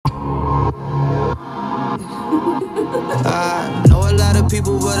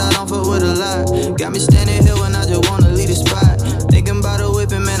people, but I don't fuck with a lot. Got me standing here when I just wanna leave the spot. Thinking about a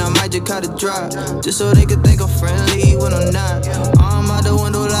whipping, man, I might just cut a drop. Just so they could think I'm friendly when I'm not. I'm out the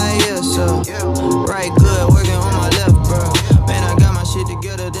window like, yeah, so. Right, good, working on my left, bro. Man, I got my shit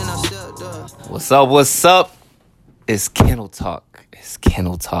together, then I stepped up. What's up? What's up? It's Kennel Talk. It's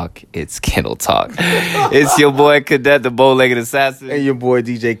Kennel Talk. It's Kennel Talk. It's your boy Cadet, the bow-legged assassin. And your boy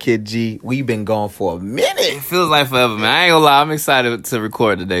DJ Kid G. We've been gone for a minute. It feels like forever, man. I ain't gonna lie. I'm excited to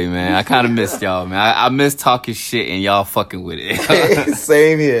record today, man. I kind of missed y'all, man. I miss talking shit and y'all fucking with it.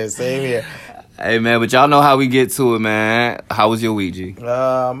 Same here. Hey, man, but y'all know how we get to it, man. How was your week, G?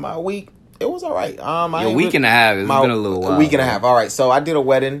 My week, it was all right. Your week and a half. It's been a little while. A week and a half. All right. So I did a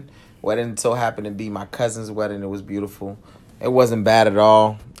wedding. Wedding so happened to be my cousin's wedding. It was beautiful. It wasn't bad at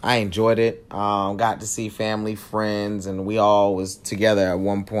all. I enjoyed it. Got to see family, friends, and we all was together at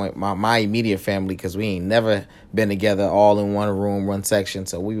one point. My immediate family, because we ain't never been together all in one room, one section.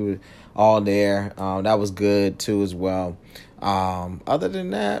 So we were all there. That was good too as well. Other than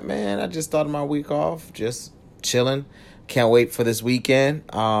that, man, I just started my week off just chilling. Can't wait for this weekend.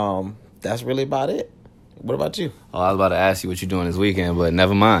 That's really about it. What about you? Oh, I was about to ask you what you're doing this weekend, but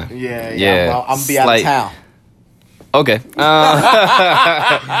never mind. Yeah. I'm gonna be out of town. Okay.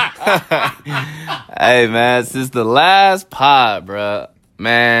 Hey, man, since the last pod, bro,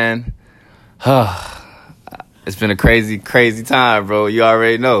 man, it's been a crazy time, bro. You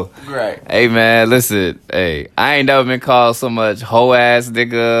already know. Right. Hey, man, listen. Hey, I ain't never been called so much hoe-ass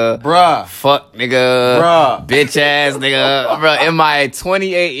nigga. Bruh. Fuck nigga. Bruh. Bitch-ass nigga. Bro, in my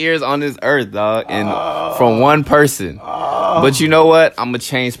 28 years on this earth, dog. And from one person. But you know what? I'm a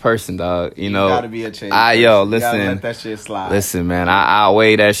changed person, dog. You know. You gotta be a changed person. Yo, listen. You gotta let that shit slide. Listen, man. I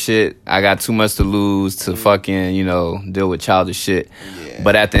weigh that shit. I got too much to lose to fucking, deal with childish shit. Yeah.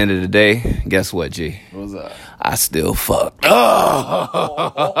 But at the end of the day, guess what, G? What's up? I still fuck. Yeah.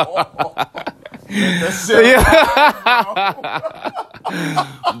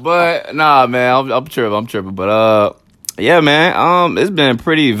 But nah, man, I'm tripping. But yeah, man, it's been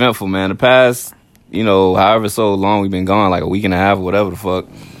pretty eventful, man. The past, however so long we've been gone, like a week and a half or whatever the fuck.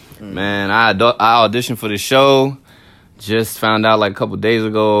 Man, I auditioned for the show. Just found out like a couple days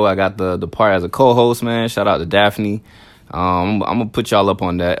ago. I got the part as a co-host, man. Shout out to Daphne. I'm gonna put y'all up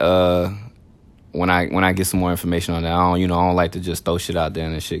on that when I get some more information on that. I don't like to just throw shit out there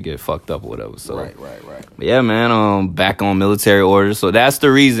and shit get fucked up or whatever. So Right. But yeah, man, back on military orders. So that's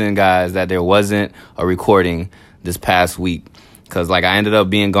the reason, guys, that there wasn't a recording this past week. Because, I ended up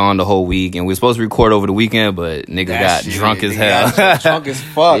being gone the whole week, and we were supposed to record over the weekend, but niggas got drunk as hell. Drunk as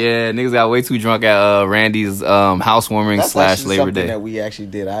fuck. Yeah, niggas got way too drunk at Randy's housewarming / Labor something Day. That we actually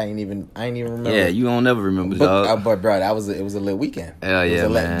did. I ain't even remember. Yeah, you don't never remember, but, dog. But bro, it was a lit weekend. Hell yeah, it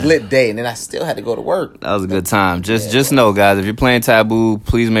was man. a lit day, and then I still had to go to work. That was a good time. Just know, guys, if you're playing Taboo,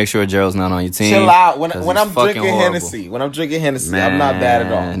 please make sure Gerald's not on your team. Chill out. When I'm drinking horrible. Hennessy, Man, I'm not bad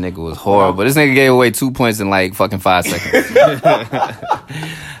at all. Nigga was horrible. But this nigga gave away 2 points in fucking 5 seconds.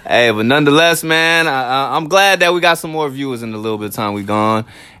 Hey, but nonetheless, man, I'm glad that we got some more viewers in the little bit of time we gone,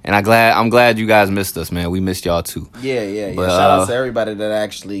 and I'm glad you guys missed us, man. We missed y'all too. Yeah. But, shout out to everybody that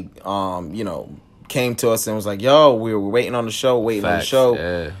actually, came to us and was like, "Yo, we were waiting on the show, Yeah. You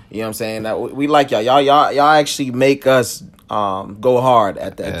know what I'm saying? That we like y'all. Y'all actually make us go hard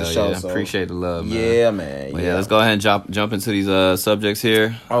at the show. Yeah. So Appreciate the love, man. Yeah, man. Yeah, let's go ahead and jump into these subjects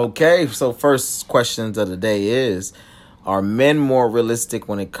here. Okay, so first questions of the day is: are men more realistic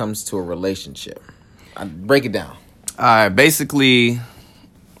when it comes to a relationship? Break it down. All right, basically,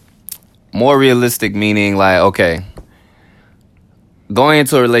 more realistic meaning okay, going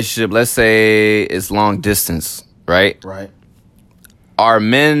into a relationship, let's say it's long distance, right? Right. Are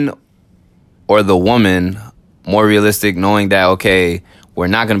men or the woman more realistic knowing that, okay, we're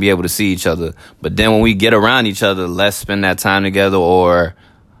not going to be able to see each other, but then when we get around each other, let's spend that time together? Or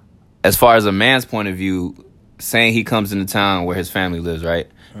as far as a man's point of view, saying he comes into town where his family lives, right?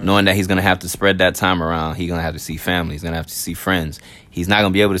 Mm-hmm. Knowing that he's going to have to spread that time around. He's going to have to see family. He's going to have to see friends. He's not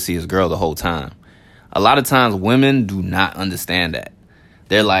going to be able to see his girl the whole time. A lot of times women do not understand that.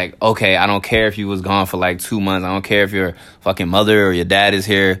 They're like, okay, I don't care if you was gone for 2 months. I don't care if your fucking mother or your dad is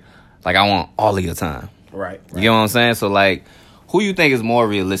here. I want all of your time. Right. You know what I'm saying? So, who you think is more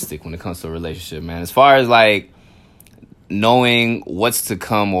realistic when it comes to a relationship, man? As far as, knowing what's to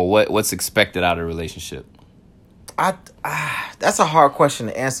come or what's expected out of a relationship? That's a hard question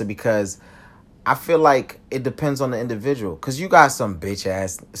to answer because I feel like it depends on the individual. Because you got some bitch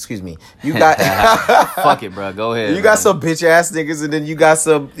ass. Excuse me. You got fuck it, bro. Go ahead. You got some bitch ass niggas, and then you got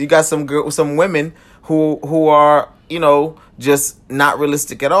some women who are just not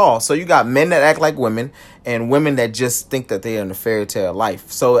realistic at all. So you got men that act like women and women that just think that they're in a fairy tale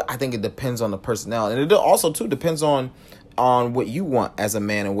life. So I think it depends on the personality. And it also, too, depends on what you want as a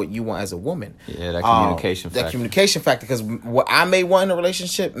man and what you want as a woman. Yeah, that communication factor. That communication factor, because what I may want in a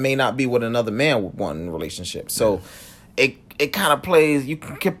relationship may not be what another man would want in a relationship. So it kind of plays. You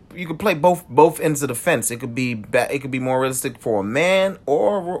can play both ends of the fence. It could be more realistic for a man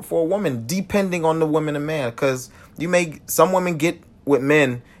or for a woman, depending on the woman and man. Because some women get with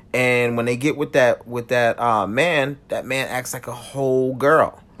men, and when they get with that man, that man acts like a whole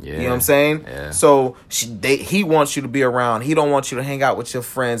girl. Yeah. You know what I'm saying? Yeah. So he wants you to be around. He don't want you to hang out with your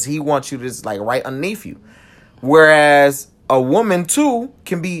friends. He wants you to just right underneath you. Whereas a woman too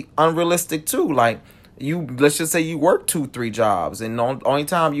can be unrealistic too. Like, let's just say you work 2-3 jobs, and the only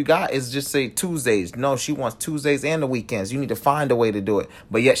time you got is just say Tuesdays. No, she wants Tuesdays and the weekends. You need to find a way to do it.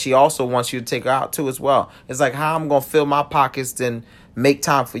 But yet she also wants you to take her out too as well. It's like, how I'm gonna fill my pockets and make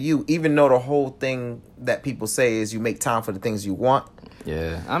time for you, even though the whole thing that people say is you make time for the things you want.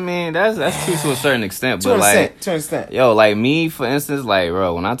 Yeah, I mean that's true to a certain extent, but to an extent. Yo, like me for instance, like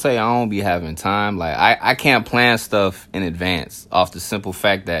bro, when I tell you I don't be having time, like I can't plan stuff in advance off the simple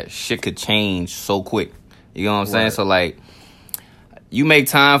fact that shit could change so quick. You know what I'm saying? So like, you make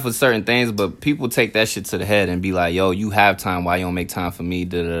time for certain things, but people take that shit to the head and be like, yo, you have time, why you don't make time for me?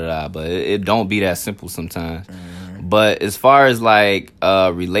 Da da da. But it don't be that simple sometimes. Mm-hmm. But as far as like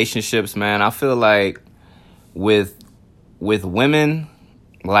relationships, man, I feel like with women,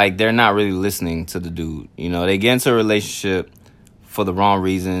 like they're not really listening to the dude. You know, they get into a relationship for the wrong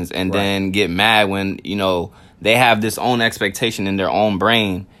reasons and then get mad when, they have this own expectation in their own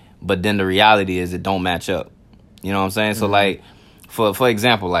brain, but then the reality is it don't match up. You know what I'm saying? Mm-hmm. So like, for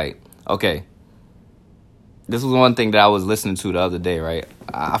example, like, okay, this was one thing that I was listening to the other day, right?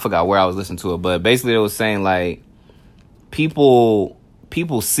 I forgot where I was listening to it, but basically it was saying like, people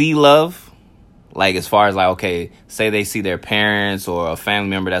see love. Like, as far as, like, okay, say they see their parents or a family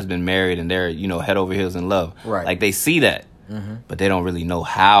member that's been married and they're, head over heels in love. Right. Like, they see that, but they don't really know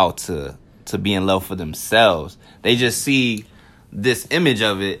how to be in love for themselves. They just see this image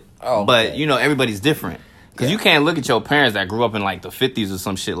of it, but, everybody's different. Because you can't look at your parents that grew up in, like, the 50s or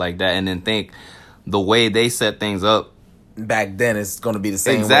some shit like that and then think the way they set things up back then it's going to be the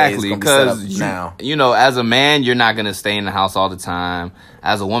same exactly, way it's going to be set up now. As a man, you're not going to stay in the house all the time.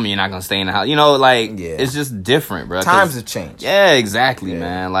 As a woman, you're not going to stay in the house. It's just different, bro. Times have changed. Yeah, exactly,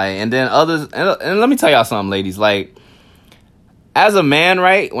 man. Like, and then others, and let me tell y'all something, ladies. Like, as a man,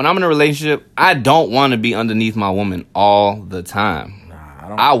 right, when I'm in a relationship, I don't want to be underneath my woman all the time.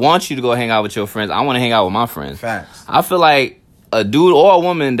 I want you to go hang out with your friends. I want to hang out with my friends. Facts. I feel like a dude or a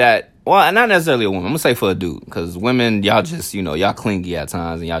woman that, well, not necessarily a woman. I'm going to say for a dude. Because women, y'all just, y'all clingy at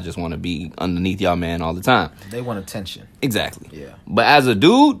times. And y'all just want to be underneath y'all man all the time. They want attention. Exactly. Yeah. But as a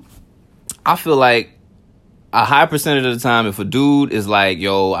dude, I feel like a high percentage of the time, if a dude is like,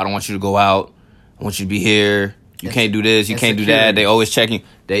 yo, I don't want you to go out. I want you to be here. You can't do this. You can't do that. They always checking.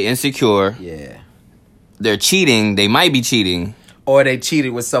 They insecure. Yeah. They're cheating. They might be cheating. Or they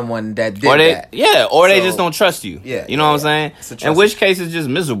cheated with someone that did that. Yeah, or they just don't trust you. Yeah. You know what I'm saying? In which case, it's just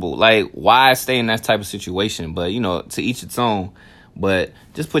miserable. Like, why stay in that type of situation? But, to each its own. But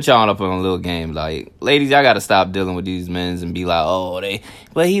just put y'all up on a little game. Like, ladies, y'all got to stop dealing with these men and be like,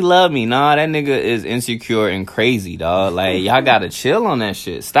 but he love me. Nah, that nigga is insecure and crazy, dog. Like, y'all got to chill on that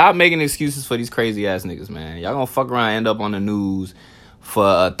shit. Stop making excuses for these crazy ass niggas, man. Y'all gonna fuck around and end up on the news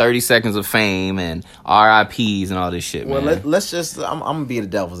for 30 seconds of fame and RIPs and all this shit, man. Well, let's just, I'm going to be the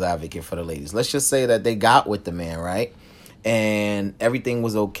devil's advocate for the ladies. Let's just say that they got with the man, right? And everything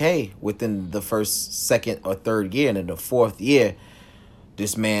was okay within the first, second, or third year. And in the fourth year,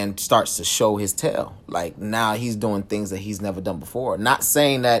 this man starts to show his tail. Like, now he's doing things that he's never done before. Not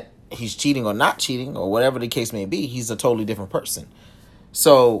saying that he's cheating or not cheating or whatever the case may be. He's a totally different person.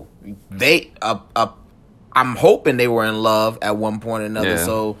 So I'm hoping they were in love at one point or another,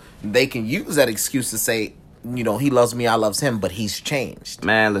 so they can use that excuse to say, he loves me, I loves him, but he's changed.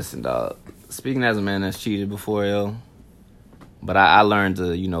 Man, listen, dog. Speaking as a man that's cheated before, yo, but I learned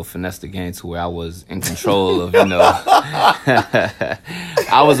to, finesse the game to where I was in control of, I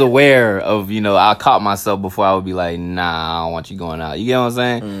was aware of, I caught myself before I would be like, nah, I don't want you going out. You get what I'm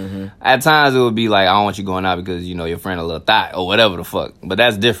saying? Mm-hmm. At times it would be like, I don't want you going out because, your friend a little thot or whatever the fuck. But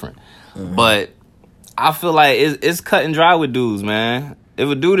that's different. Mm-hmm. But I feel like it's cut and dry with dudes, man. If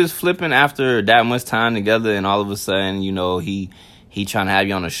a dude is flipping after that much time together and all of a sudden, he trying to have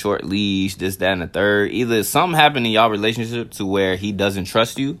you on a short leash, this, that, and the third, either something happened in y'all relationship to where he doesn't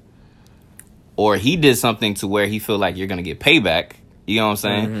trust you, or he did something to where he feel like you're going to get payback. You know what I'm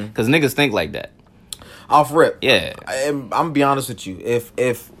saying? Because niggas think like that. Off rip. Yeah. I'm gonna be honest with you.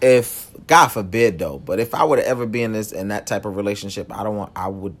 If God forbid though, but if I were to ever be in that type of relationship, I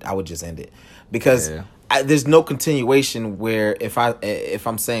would just end it because there's no continuation where if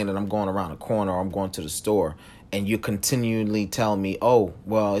I'm saying that I'm going around a corner or I'm going to the store and you continually tell me, oh,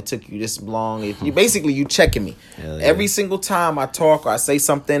 well, it took you this long. You checking me. Every single time I talk or I say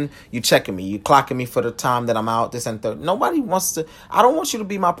something, you checking me. You clocking me for the time that I'm out, this and that. Nobody wants to. I don't want you to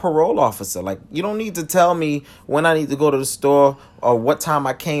be my parole officer. Like, you don't need to tell me when I need to go to the store or what time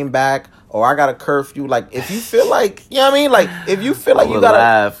I came back or I got a curfew. Like, if you feel like, you know what I mean? Like, if you feel like you got to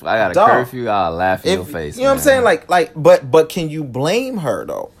laugh, I got a curfew, I'll laugh in your face. You know what I'm saying? Like, but can you blame her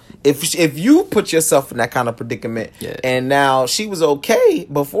though? If you put yourself in that kind of predicament and now she was okay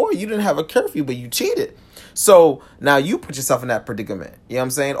before, you didn't have a curfew, but you cheated. So now you put yourself in that predicament. You know what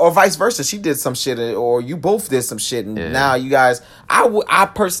I'm saying? Or vice versa. She did some shit or you both did some shit. And now you guys, I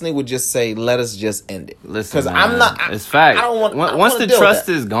personally would just say, let us just end it. Listen, because I'm not. It's fact. I don't want. Once the trust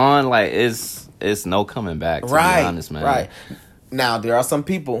is gone, like it's no coming back. To be honest, man. Right. Now there are some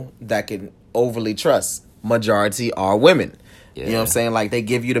people that can overly trust. Majority are women. Yeah. You know what I'm saying? Like, they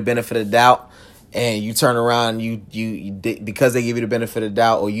give you the benefit of the doubt, and you turn around, you because they give you the benefit of the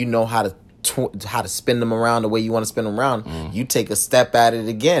doubt, or you know how to spin them around the way you want to spin them around. You take a step at it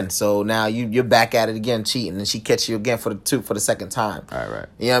again. So now you're back at it again, cheating, and she catch you again for the second time. Right.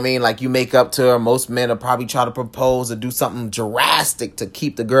 You know what I mean? Like, you make up to her. Most men will probably try to propose or do something drastic to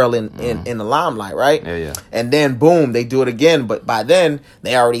keep the girl in the limelight, right? Yeah. And then boom, they do it again. But by then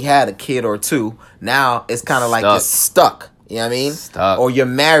they already had a kid or two. Now it's kind of like it's stuck. You know what I mean? Stuck. Or you're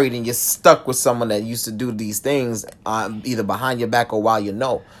married and you're stuck with someone that used to do these things either behind your back or while you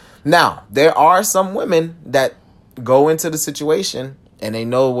know. Now, there are some women that go into the situation and they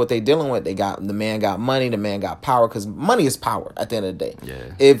know what they're dealing with. The man got money, the man got power, because money is power at the end of the day.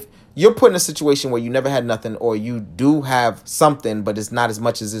 Yeah. If you're put in a situation where you never had nothing or you do have something, but it's not as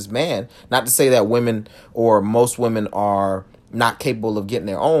much as this man, not to say that women or most women are not capable of getting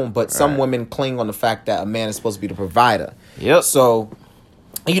their own, but some women cling on the fact that a man is supposed to be the provider. Yep. So,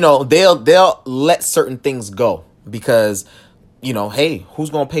 they'll let certain things go because, hey, who's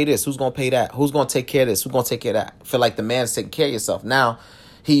going to pay this? Who's going to pay that? Who's going to take care of this? Who's going to take care of that? I feel like the man's taking care of yourself. Now,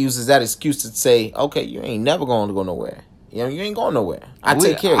 he uses that excuse to say, okay, you ain't never going to go nowhere. You ain't going nowhere. I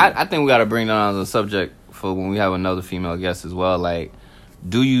take care of you. I think we got to bring that on as a subject for when we have another female guest as well. Like,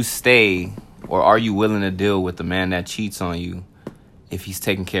 do you stay or are you willing to deal with the man that cheats on you if he's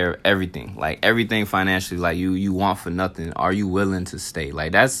taking care of everything? Like, everything financially, like, you want for nothing. Are you willing to stay?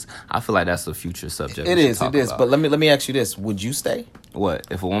 Like, I feel like that's a future subject. It is. But let me ask you this. Would you stay? What?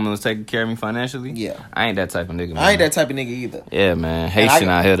 If a woman was taking care of me financially? Yeah. I ain't that type of nigga, man. I ain't that type of nigga either. Yeah, man. Haitian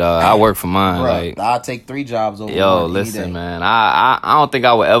out here, dog. I work for mine. Bro, like, I'll take 3 jobs over one. Listen, man. I don't think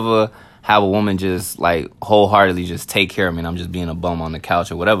I would ever have a woman just, like, wholeheartedly just take care of me and I'm just being a bum on the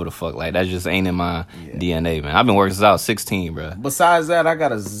couch or whatever the fuck. Like, that just ain't in my DNA, man. I've been working since I was 16, bro. Besides that, I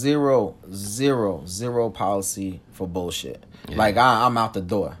got a zero policy for bullshit. Yeah. Like, I'm out the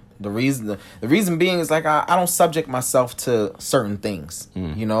door. The reason being is, like, I don't subject myself to certain things,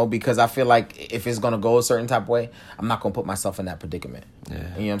 because I feel like if it's going to go a certain type of way, I'm not going to put myself in that predicament. Yeah. You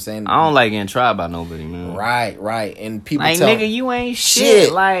know what I'm saying? I don't like getting tried by nobody, man. Right. And people like, nigga, you ain't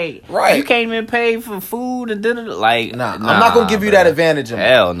shit. Like, you can't even pay for food and like, nah, I'm not going to give you that advantage.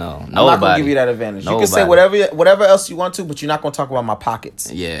 Hell no. Nobody. I'm not going to give you that advantage. You can say whatever else you want to, but you're not going to talk about my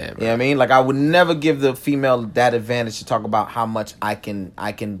pockets. Yeah, bro. You know what I mean? Like, I would never give the female that advantage to talk about how much I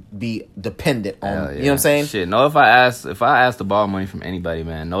can be dependent on. Yeah. You know what I'm saying? Shit. No, if I ask to borrow money from anybody,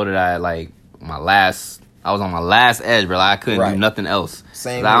 man, know that I was on my last edge, bro. Like, I couldn't do nothing else.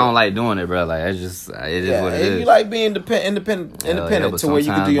 Same. I don't like doing it, bro. Like, it is what it is. You like being independent to where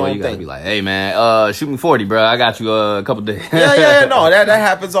you can do your own you thing. Be like, hey, man, shoot me 40, bro. I got you a couple days. Yeah. No, that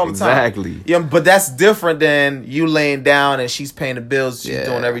happens all the time. Exactly. Yeah, but that's different than you laying down and she's paying the bills, she's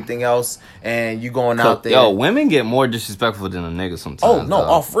doing everything else, and you going out there. Yo, women get more disrespectful than a nigga sometimes. Oh no,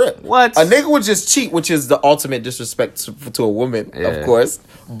 off rip. What? A nigga would just cheat, which is the ultimate disrespect to a woman, of course.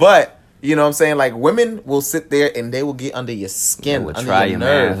 But you know what I'm saying? Like, women will sit there and they will get under your skin, under try your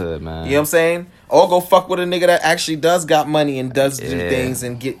nerve, manhood, man. You know what I'm saying? Or go fuck with a nigga that actually does got money and does do things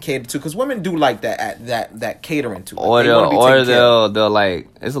and get catered to. Because women do like that catering to. Or they'll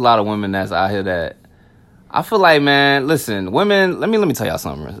like. There's a lot of women that's out here that I feel like, man. Listen, women. Let me tell y'all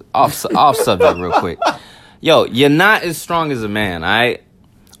something off subject real quick. Yo, you're not as strong as a man, all right?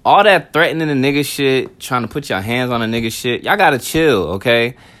 All that threatening a nigga shit, trying to put your hands on a nigga shit, y'all gotta chill,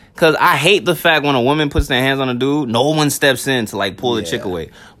 okay? Cause I hate the fact when a woman puts their hands on a dude, no one steps in to like pull the chick away.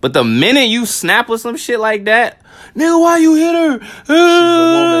 But the minute you snap with some shit like that, nigga, why you hit her? She's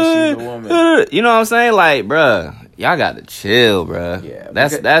a woman. You know what I'm saying? Like, bruh, y'all got to chill, bruh. Yeah,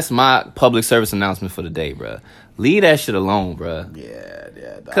 that's my public service announcement for the day, bruh. Leave that shit alone, bruh.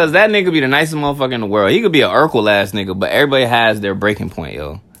 Yeah. Cause that nigga be the nicest motherfucker in the world. He could be an Urkel ass nigga, but everybody has their breaking point,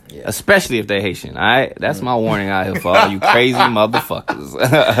 yo. Yeah. Especially if they're Haitian, alright? That's my warning out here for all you crazy motherfuckers.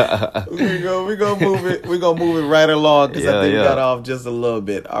 we gonna move it. We gonna move it right along because I think we got off just a little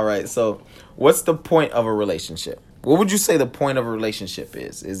bit. All right. So, what's the point of a relationship? What would you say the point of a relationship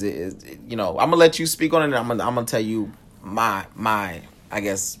is? Is it I'm gonna let you speak on it. And I'm gonna tell you my I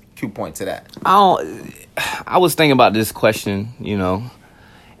guess cue point to that. I was thinking about this question,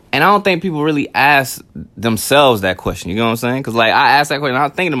 and I don't think people really ask themselves that question. You know what I'm saying? Because, like, I asked that question, and I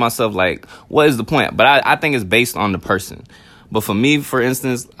was thinking to myself, like, what is the point? But I think it's based on the person. But for me, for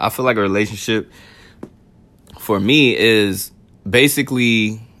instance, I feel like a relationship, for me, is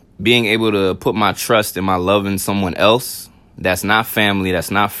basically being able to put my trust and my love in someone else that's not family,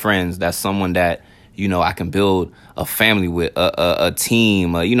 that's not friends, that's someone that, I can build a family with, a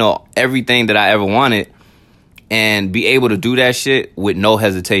team, everything that I ever wanted. And be able to do that shit with no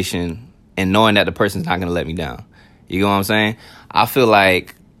hesitation and knowing that the person's not going to let me down. You know what I'm saying? I feel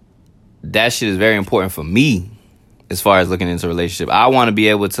like that shit is very important for me as far as looking into a relationship. I want to be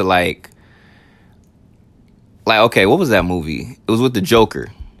able to like, okay, what was that movie? It was with the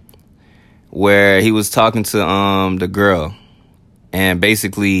Joker where he was talking to the girl. And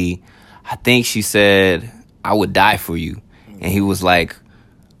basically, I think she said, I would die for you. And he was like,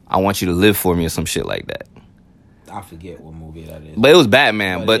 I want you to live for me or some shit like that. I forget what movie that is. But it was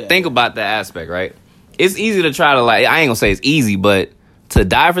Batman. But think about that aspect, right? It's easy to try to, like, I ain't gonna say it's easy, but to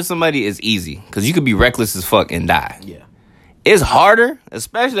die for somebody is easy. Because you could be reckless as fuck and die. Yeah. It's harder,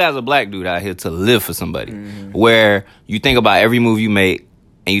 especially as a black dude out here, to live for somebody. Mm-hmm. Where you think about every move you make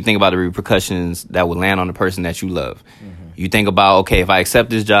and you think about the repercussions that would land on the person that you love. Mm-hmm. You think about, okay, if I accept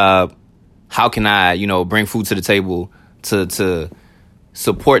this job, how can I, bring food to the table to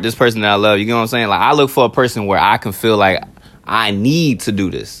support this person that I love? You know what I'm saying? Like, I look for a person where I can feel like I need to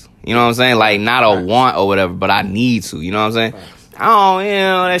do this. You know what I'm saying? Like, not a want or whatever, but I need to. You know what I'm saying?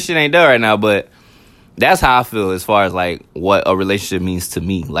 That shit ain't done right now, but that's how I feel as far as, like, what a relationship means to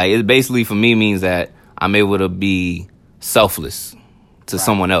me. Like, it basically, for me, means that I'm able to be selfless to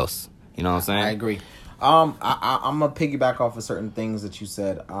someone else. You know what I'm saying? I agree. I'm gonna piggyback off of certain things that you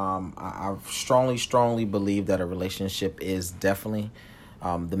said. I strongly believe that a relationship is definitely,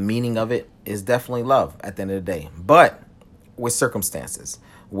 the meaning of it is definitely love at the end of the day, but with circumstances,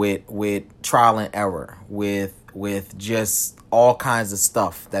 with trial and error, with just all kinds of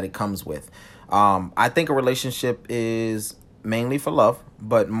stuff that it comes with. I think a relationship is mainly for love,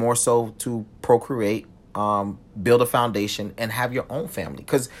 but more so to procreate, build a foundation, and have your own family.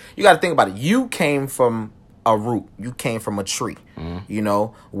 Because you got to think about it. You came from a root. You came from a tree,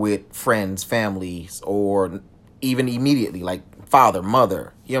 with friends, families, or even immediately, like father,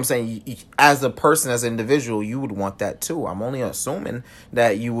 mother. You know what I'm saying? You, as a person, as an individual, you would want that too. I'm only assuming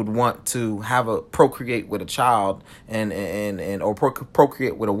that you would want to procreate with a child or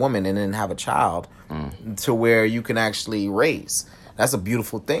procreate with a woman and then have a child to where you can actually raise. That's a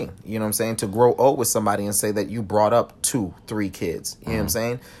beautiful thing, you know what I'm saying? To grow old with somebody and say that you brought up 2-3 kids, you know what I'm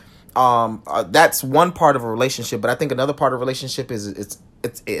saying? That's one part of a relationship, but I think another part of a relationship is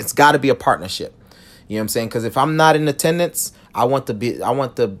it's got to be a partnership. You know what I'm saying? Because if I'm not in attendance, I want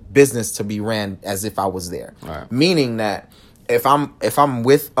the business to be ran as if I was there. Right. Meaning that if I'm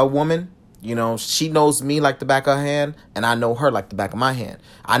with a woman, she knows me like the back of her hand, and I know her like the back of my hand.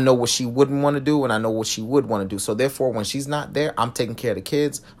 I know what she wouldn't want to do, and I know what she would want to do. So therefore, when she's not there, I'm taking care of the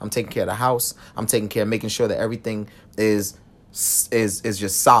kids. I'm taking care of the house. I'm taking care of making sure that everything is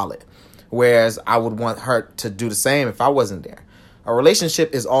just solid. Whereas I would want her to do the same if I wasn't there. A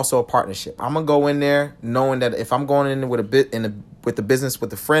relationship is also a partnership. I'm gonna go in there knowing that if I'm going in with with the business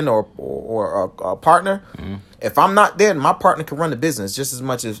with a friend or a partner, if I'm not there, my partner can run the business just as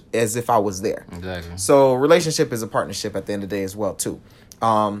much as if I was there. Exactly. So relationship is a partnership at the end of the day as well too.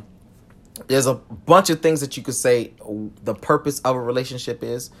 There's a bunch of things that you could say the purpose of a relationship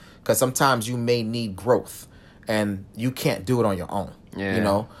is, because sometimes you may need growth and you can't do it on your own.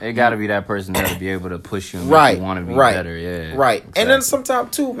 Yeah, it got to be that person there to be able to push you and make you want to be better. Yeah, right. Exactly. And then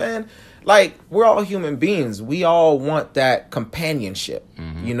sometimes too, man, like, we're all human beings. We all want that companionship.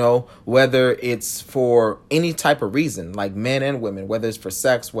 Mm-hmm. You know, whether it's for any type of reason, like men and women, whether it's for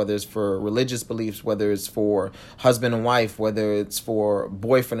sex, whether it's for religious beliefs, whether it's for husband and wife, whether it's for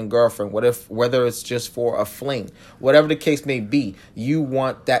boyfriend and girlfriend, whether it's just for a fling, whatever the case may be, you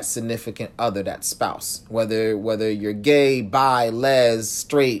want that significant other, that spouse, whether you're gay, bi, les,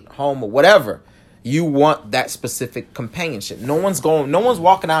 straight, homo, whatever. You want that specific companionship. No one's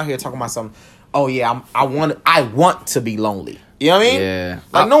walking out here talking about something. Oh yeah, I want to be lonely. You know what I mean? Yeah.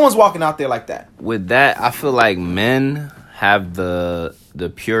 Like no one's walking out there like that. With that, I feel like men have the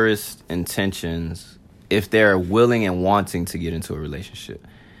purest intentions if they're willing and wanting to get into a relationship.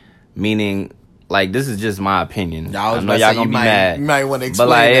 Meaning, like, this is just my opinion. I know y'all gonna be mad. You might want to explain.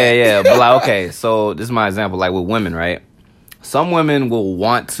 But like, that. yeah. But like, okay, so this is my example. Like with women, right? Some women will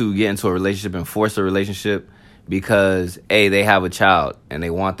want to get into a relationship and force a relationship because A, they have a child and they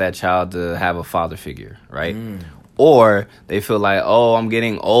want that child to have a father figure, right? Or they feel like, oh, I'm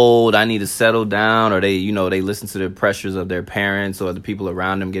getting old, I need to settle down, or they listen to the pressures of their parents or the people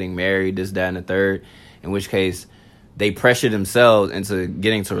around them getting married, this, that, and the third, in which case they pressure themselves into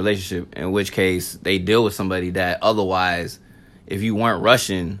getting to a relationship, in which case they deal with somebody that otherwise, if you weren't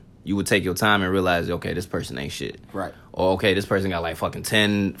rushing, you would take your time and realize, okay, this person ain't shit. Right. Or, okay, this person got like fucking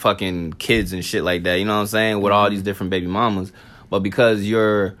 10 fucking kids and shit like that. You know what I'm saying? With all these different baby mamas. But because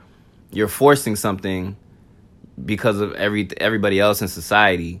you're forcing something because of everybody else in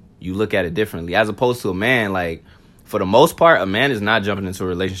society, you look at it differently. As opposed to a man, like, for the most part, a man is not jumping into a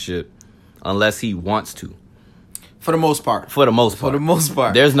relationship unless he wants to. For the most part.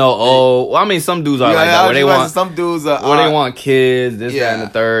 There's no, I mean, some dudes are like that. Where they want, some dudes are. Where they want kids, this, that, and the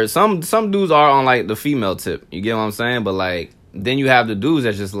third. Some dudes are on, like, the female tip. You get what I'm saying? But, like, then you have the dudes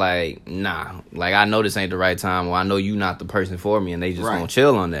that's just like, nah. Like, I know this ain't the right time, or I know you not the person for me, and they just gonna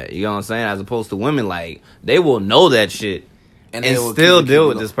chill on that. You know what I'm saying? As opposed to women, like, they will know that shit and still deal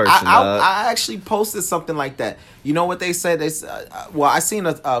with this person. I actually posted something like that. You know what they said? They I seen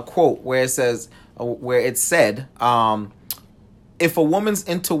a quote where it said, if a woman's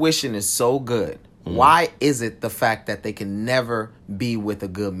intuition is so good, why is it the fact that they can never be with a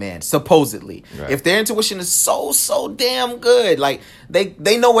good man, supposedly? Right. If their intuition is so damn good, like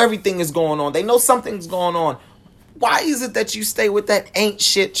they know everything is going on, they know something's going on, why is it that you stay with that ain't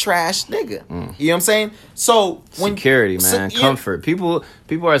shit trash nigga? You know what I'm saying? So security, man, comfort. People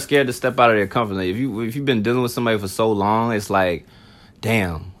are scared to step out of their comfort zone. If you've been dealing with somebody for so long, it's like,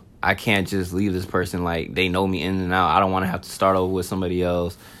 damn, I can't just leave this person. Like, they know me in and out. I don't want to have to start over with somebody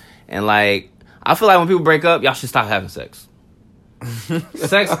else. And like, I feel like when people break up, y'all should stop having sex.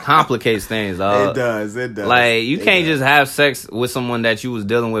 Sex complicates things, dog. It does. Like, you can't just have sex with someone that you was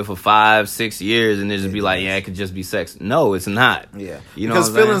dealing with for 5-6 years and then just be like, yeah, it could just be sex. No, it's not. Yeah. You know,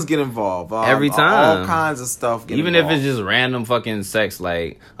 because feelings get involved. Every time. All kinds of stuff get Even involved. if it's just random fucking sex,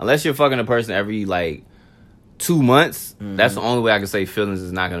 like, unless you're fucking a person every, like, 2 months, that's the only way I can say feelings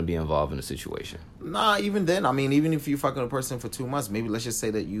is not going to be involved in the situation. Nah, even then, I mean, even if you fucking a person for 2 months, maybe let's just say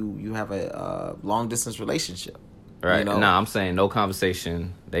that you have a long distance relationship. Right. You know? Nah, I'm saying no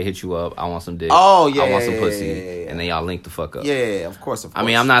conversation. They hit you up. I want some dick. Oh, yeah. I want some pussy. Yeah. And then y'all link the fuck up. Yeah, of course. I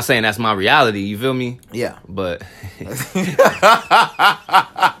mean, I'm not saying that's my reality. You feel me? Yeah. But.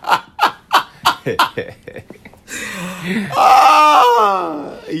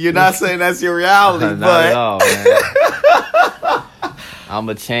 You're not saying that's your reality, Not but. at all, man. I'm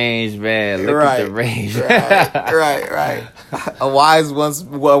a changed man. Look at the range. Right. A wise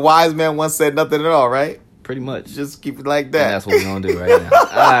man once said nothing at all, right? Pretty much. Just keep it like that. And that's what we're gonna do right now.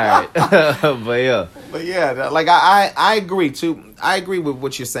 All right. But yeah, like I agree too. I agree with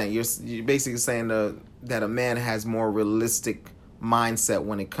what you're saying. You're basically saying that a man has more realistic mindset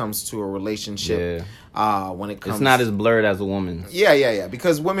when it comes to a relationship. Yeah. When it comes, it's not as blurred as a woman. Yeah.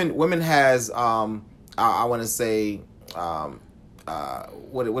 Because women has I want to say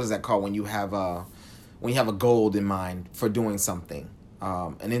what is that called when you have a goal in mind for doing something.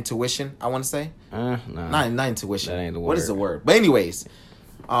 An intuition, I want to say. Nah. Not intuition. That ain't the word. What is the word? But anyways,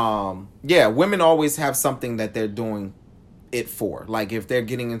 women always have something that they're doing it for. Like if they're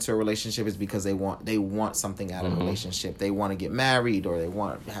getting into a relationship, it's because they want something out of a relationship. They want to get married or they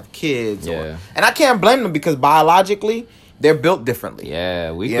want to have kids. Yeah. And I can't blame them because biologically they're built differently.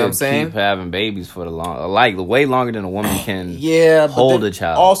 Yeah, we You know could keep having babies for way longer than a woman can hold a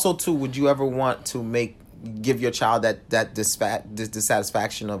child. Also, too, would you ever want to give your child that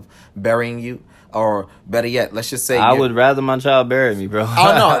dissatisfaction of burying you or better yet, let's just say I would rather my child bury me, bro. Oh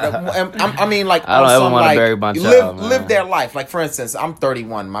no, I mean like I don't ever want to bury my child. Live their life. Like for instance, I'm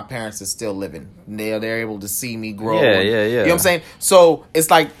 31. My parents are still living. They're able to see me grow. Yeah. You know what I'm saying? So it's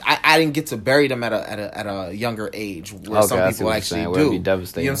like I didn't get to bury them at a younger age where some people actually do. Be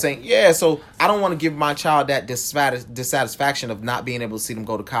devastating. You know what I'm saying? Yeah. So I don't want to give my child that dissatisfaction of not being able to see them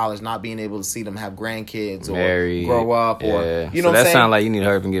go to college, not being able to see them have grandkids or grow up, or you know what I'm saying? That sounds like you need to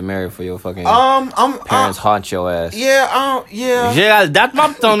hurry up and get married for your fucking parents haunt your ass. Yeah. Yeah, that's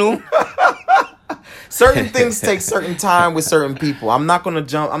my tunnel. Certain things take certain time with certain people. I'm not gonna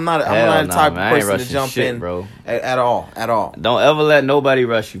jump. I'm not the type of person to jump in, bro. At all. Don't ever let nobody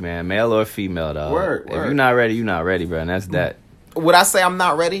rush you, man, male or female, dog. Word. If you're not ready, you're not ready, bro. And that's that. Would I say I'm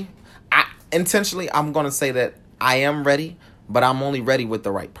not ready? I'm gonna say that I am ready, but I'm only ready with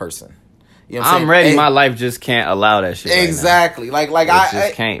the right person. You know what I'm ready. My life just can't allow that shit. Exactly. Right like I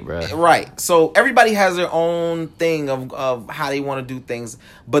just can't, bro. Right. So everybody has their own thing of how they want to do things,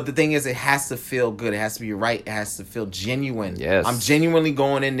 but the thing is, it has to feel good. It has to be right. It has to feel genuine. Yes. I'm genuinely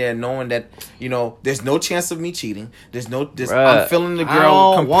going in there knowing that there's no chance of me cheating. I'm feeling the girl completely. I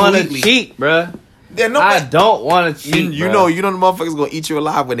don't want to cheat, bro. I don't want to cheat. You know the motherfuckers gonna eat you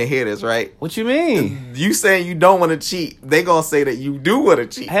alive when they hear this, right? What you mean? You saying you don't want to cheat? They gonna say that you do want to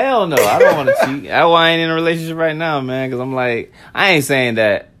cheat. Hell no, I don't want to cheat. That's why I ain't in a relationship right now, man. Because I'm like, I ain't saying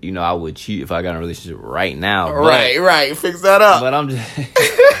that I would cheat if I got in a relationship right now. Right. Fix that up.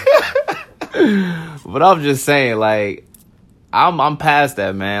 But I'm just saying, like, I'm past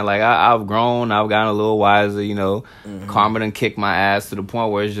that, man. Like I've grown, I've gotten a little wiser, Mm-hmm. Karma done kicked my ass to the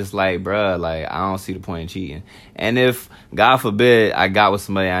point where it's just like, bruh, like I don't see the point in cheating. And if God forbid I got with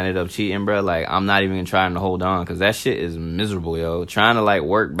somebody, I ended up cheating, bruh, like I'm not even trying to hold on because that shit is miserable, yo. Trying to like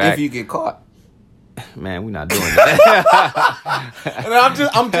work back. If you get caught, man, we're not doing that. And I'm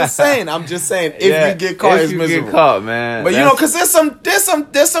just saying. If you get caught, it's miserable. Get caught, man. But because there's some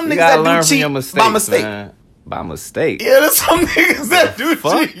niggas that do cheat by mistake. Man. By mistake. Yeah, there's some niggas that do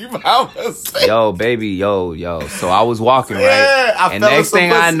cheat by mistake. Yo, baby, yo. So I was walking, right? And next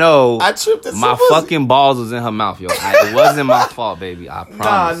thing I know, I tripped at my fucking balls was in her mouth, yo. It wasn't my fault, baby. I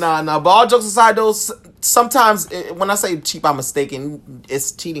promise. Nah. But all jokes aside, though, sometimes when I say cheat by mistake, and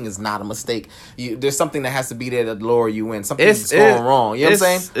cheating is not a mistake. There's something that has to be there to lure you in. Something that's going wrong. You know what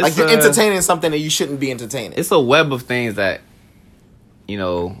I'm saying? Like you're entertaining something that you shouldn't be entertaining. It's a web of things that,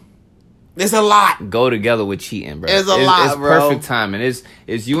 There's a lot go together with cheating, bro. It's a lot, it's bro. Perfect timing. It's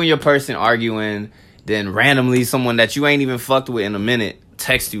you and your person arguing, then randomly someone that you ain't even fucked with in a minute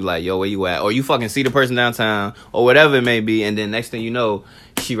text you like, yo, where you at? Or you fucking see the person downtown or whatever it may be, and then next thing you know,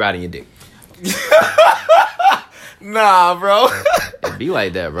 she riding your dick. Nah, bro. It be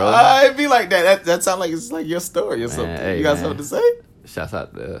like that, bro. It be like that. That sounds like it's like your story or something. Hey, you got something to say? Shouts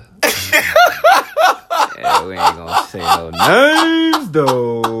out to... Yeah, we ain't gonna say no names,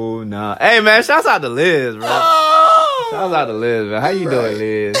 though. Nah. Hey, man, shouts out to Liz, bro. Shouts out to Liz, man. How you doing,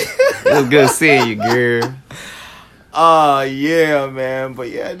 Liz? It was good seeing you, girl. Yeah, man. But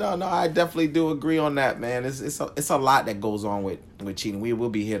yeah, no, I definitely do agree on that, man. It's a lot that goes on with cheating. We will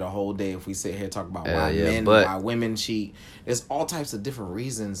be here the whole day if we sit here and talk about why women cheat. There's all types of different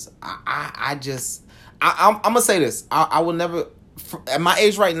reasons. I'm gonna say this. I will never, at my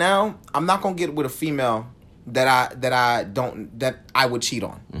age right now, I'm not gonna get with a female that I would cheat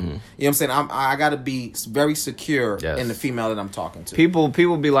on. Mm-hmm. You know what I'm saying? I gotta be very secure in the female that I'm talking to.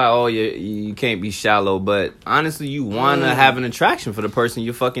 People be like, oh, you can't be shallow, but honestly, you wanna have an attraction for the person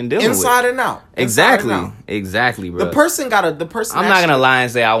you're fucking dealing with. Inside and out. Exactly, bro. The person. I'm not gonna lie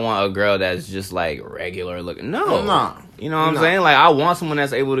and say I want a girl that's just like regular looking. No. You know what I'm saying? Like, I want someone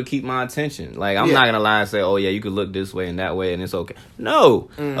that's able to keep my attention. Like, I'm not going to lie and say, oh, yeah, you could look this way and that way and it's okay. No.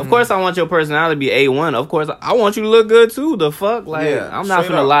 Mm-hmm. Of course, I want your personality to be A1. Of course, I want you to look good, too. The fuck? Like, I'm not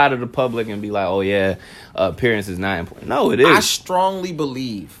going to lie to the public and be like, oh, yeah, appearance is not important. No, it is. I strongly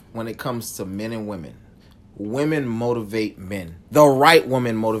believe when it comes to men and women, women motivate men. The right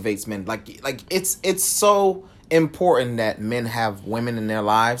woman motivates men. Like it's so important that men have women in their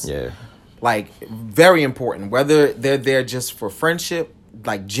lives. Yeah. Like, very important. Whether they're there just for friendship,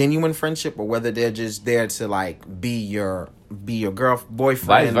 like genuine friendship, or whether they're just there to like be your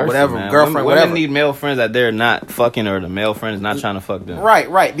boyfriend, whatever, man. girlfriend, whatever. Women need male friends that they're not fucking, or the male friend is not trying to fuck them.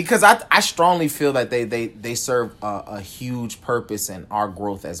 Right. Because I strongly feel that they serve a huge purpose in our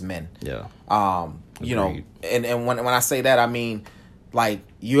growth as men. Yeah. You know, and when I say that, I mean, like,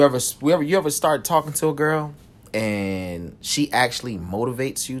 you ever start talking to a girl and she actually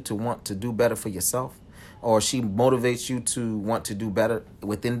motivates you to want to do better for yourself? or she motivates you to want to do better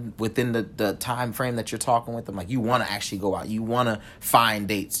within the time frame that you're talking with them. Like, you want to actually go out. You want to find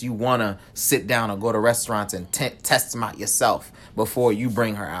dates. You want to sit down or go to restaurants and test them out yourself before you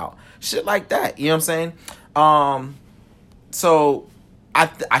bring her out. Shit like that. You know what I'm saying? So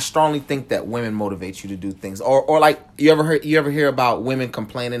I strongly think that women motivate you to do things. Or like, you ever hear about women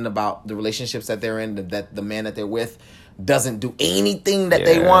complaining about the relationships that they're in, that the man that they're with doesn't do anything that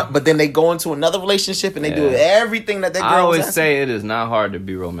they want, but then they go into another relationship and they do everything that they girl I always asking. say it is not hard to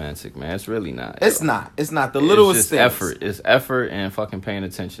be romantic, man. It's really not. It's not. It's not. The littlest things. Effort. It's effort and fucking paying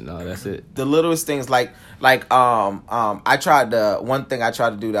attention, dog. That's it. The littlest things, like I tried one thing I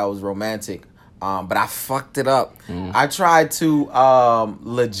tried to do that was romantic, but I fucked it up. I tried to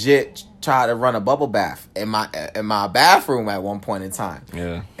legit try to run a bubble bath in my bathroom at one point in time.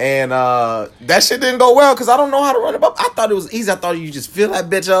 Yeah. And that shit didn't go well because I don't know how to run a bubble. I thought it was easy. I thought you just fill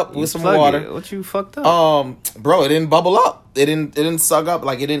that bitch up with some water. What you fucked up? Bro, it didn't bubble up. It didn't suck up.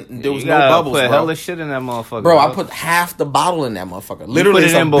 Like, it didn't. There was no bubbles, put bro. hella shit in that motherfucker. Bro, I put half the bottle in that motherfucker. Literally, you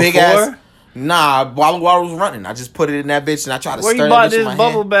put it in big before? ass. Nah, while I was running, I just put it in that bitch and I tried to Where stir you that bought bitch in this my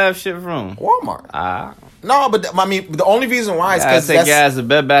bubble hand. bath shit from? Walmart. No, but I mean, the only reason why is because take gas to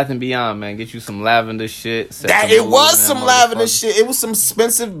Bed Bath and Beyond, man. Get you some lavender shit. That it was some lavender shit. It was some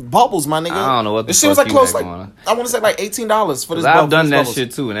expensive bubbles, my nigga. I don't know what the shit fuck was like you close, had like going on. I want to say like $18 for this. I've done that bubbles.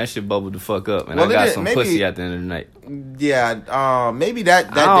 shit too, and that shit bubbled the fuck up, and Well, I got some maybe, pussy at the end of the night. Yeah, maybe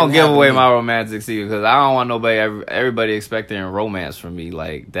that. I don't didn't give happen away to me. my romantic secret because I don't want everybody expecting romance from me.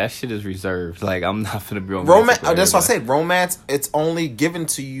 Like, that shit is reserved. Like, I'm not finna be romantic. That's what I said. Romance, it's only given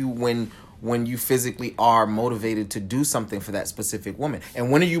to you when you physically are motivated to do something for that specific woman.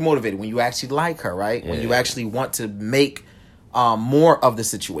 And when are you motivated? When you actually like her, right? When you actually want to make more of the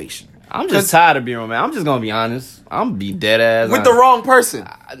situation. I'm just tired of being romantic. I'm just gonna be honest. I'm gonna be dead ass with the wrong person.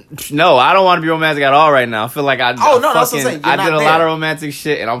 No, I don't want to be romantic at all right now. I feel like I that's what I'm saying. I did a lot of romantic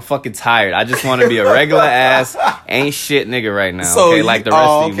shit and I'm fucking tired. I just want to be a regular ass ain't shit nigga right now. So okay, like the rest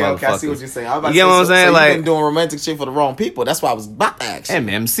of you motherfuckers. Okay, I see what you're saying. You get what I'm saying? So like, you've been doing romantic shit for the wrong people. That's why I was about to ask you.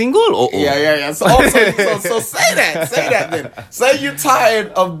 I'm single. Yeah. So say that then. Say you're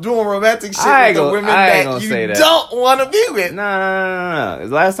tired of doing romantic shit with the women that you don't want to be with. No.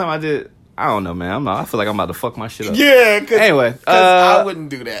 The last time I did, I don't know, man. I feel like I'm about to fuck my shit up. Yeah, anyway, I wouldn't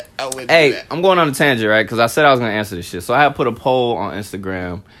do that. Hey, I'm going on a tangent, right? Because I said I was going to answer this shit. So I had put a poll on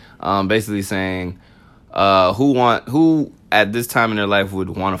Instagram, basically saying who at this time in their life would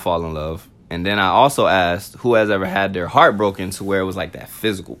want to fall in love. And then I also asked who has ever had their heart broken to where it was like that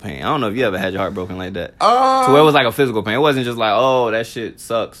physical pain. I don't know if you ever had your heart broken like that. To where it was like a physical pain. It wasn't just like, oh, that shit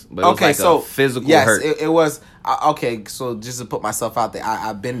sucks. But it was like a physical hurt. Yes, it was. Okay, so just to put myself out there,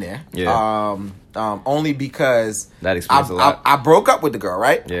 I've been there. Yeah. Only because that explains a lot. I broke up with the girl,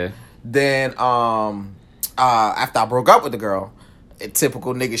 right? Yeah. Then after I broke up with the girl,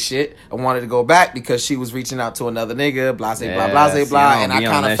 typical nigga shit, I wanted to go back because she was reaching out to another nigga, blah, and I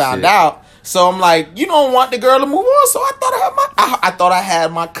kind of found out. So I'm like, you don't want the girl to move on. So I thought I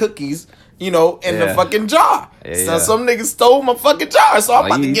had my cookies, in the fucking jar. So some niggas stole my fucking jar. So I'm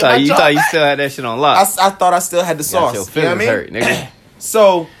about to get my jar. You thought you still had that shit on lock. I thought I still had the sauce. Your feelings hurt, nigga.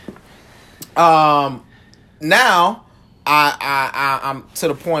 So, now I'm to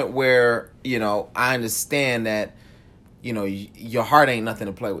the point where I understand that your heart ain't nothing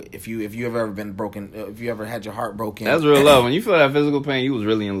to play with. If you ever been broken, if you ever had your heart broken, that's real love. When you feel that physical pain, you was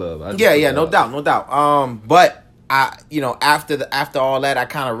really in love. Yeah, no doubt. But I, after all that, I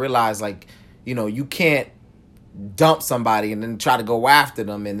kind of realized like, you can't dump somebody and then try to go after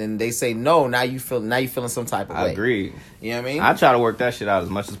them, and then they say no. Now you feeling some type of way. I agree. You know what I mean? I try to work that shit out as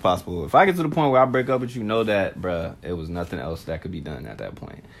much as possible. If I get to the point where I break up with you, know that, bruh, it was nothing else that could be done at that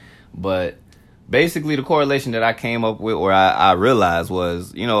point. But basically, the correlation that I came up with, or I realized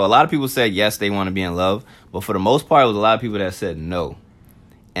was, a lot of people said yes, they want to be in love, but for the most part, it was a lot of people that said no.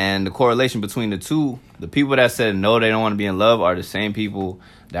 And the correlation between the two, the people that said no, they don't want to be in love, are the same people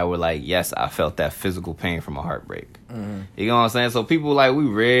that were like, yes, I felt that physical pain from a heartbreak. Mm-hmm. You know what I'm saying? So people we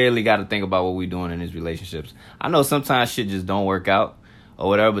really got to think about what we doing in these relationships. I know sometimes shit just don't work out or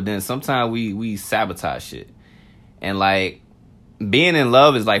whatever, but then sometimes we sabotage shit. And like, being in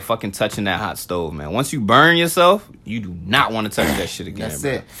love is like fucking touching that hot stove, man. Once you burn yourself, you do not want to touch that shit again. That's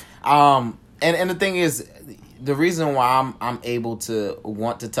bro. it. And the thing is, the reason why I'm able to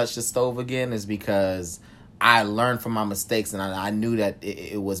want to touch the stove again is because I learned from my mistakes, and I knew that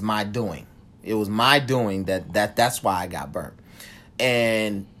it was my doing. It was my doing that's why I got burnt.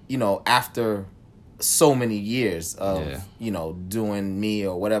 And after so many years of doing me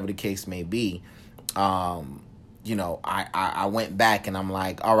or whatever the case may be, I went back and I'm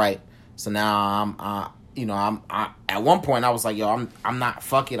like, all right, So now at one point I was like, yo, I'm not,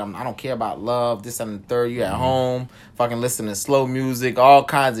 fuck it. I don't care about love, this and the third. You at home, fucking listening to slow music, all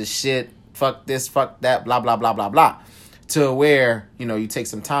kinds of shit. Fuck this, fuck that, blah, blah, blah, blah, blah. To where, you take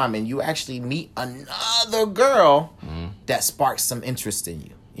some time and you actually meet another girl that sparks some interest in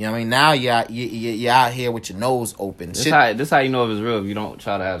you. You know what I mean? Now you're out here with your nose open. This how you know if it's real, if you don't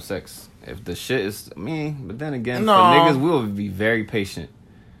try to have sex. If the shit is but then again, No. for niggas, we'll be very patient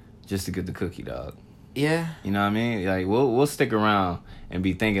just to get the cookie, dog. Yeah. You know what I mean? Like, we'll stick around and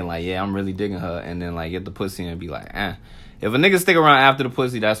be thinking, like, yeah, I'm really digging her, and then, like, get the pussy and be like, eh. If a nigga stick around after the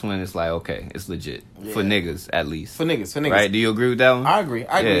pussy, that's when it's like, okay, it's legit. Yeah. For niggas, at least. For niggas. Right? Do you agree with that one? I agree.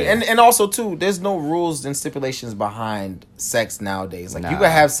 And also, too, there's no rules and stipulations behind sex nowadays. Like, you can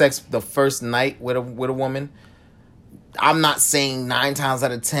have sex the first night with a woman. I'm not saying 9 times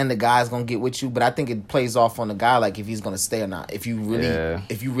out of 10 the guy's gonna get with you, but I think it plays off on the guy, like if he's gonna stay or not. If you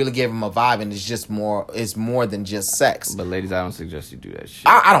really gave him a vibe and it's more than just sex. But ladies, I don't suggest you do that shit.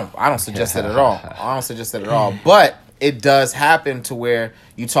 I don't suggest that at all. I don't suggest that at all. But it does happen to where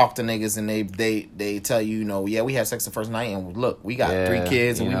you talk to niggas and they tell you, yeah, we had sex the first night and look, we got 3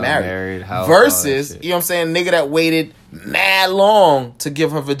 kids and we married. Versus, you know what I'm saying, nigga that waited mad long to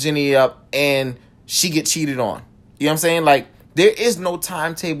give her virginity up and she get cheated on. You know what I'm saying? Like, there is no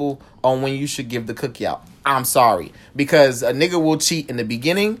timetable on when you should give the cookie out. I'm sorry. Because a nigga will cheat in the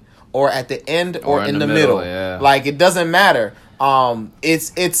beginning or at the end or in the middle. Yeah. Like, it doesn't matter.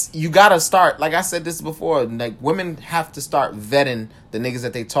 It's you gotta start, like I said this before, like, women have to start vetting the niggas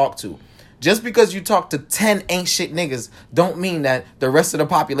that they talk to. Just because you talk to 10 ain't shit niggas don't mean that the rest of the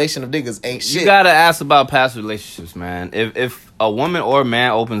population of niggas ain't shit. You gotta ask about past relationships, man. If a woman or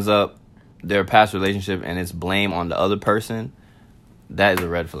man opens up their past relationship and it's blame on the other person, that is a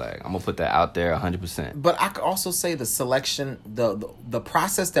red flag. I'm gonna put that out there 100%. But I could also say the selection, the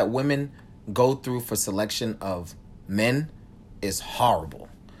process that women go through for selection of men is horrible.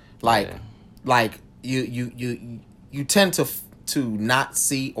 Like you tend to not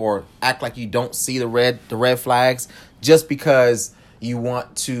see or act like you don't see the red flags just because you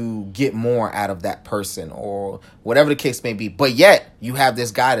want to get more out of that person or whatever the case may be. But yet, you have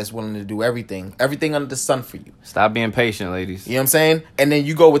this guy that's willing to do everything under the sun for you. Stop being patient, ladies. You know what I'm saying? And then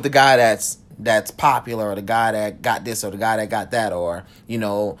you go with the guy that's popular or the guy that got this or the guy that got that or,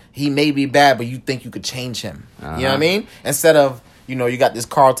 he may be bad, but you think you could change him. You know what I mean? Instead of, you got this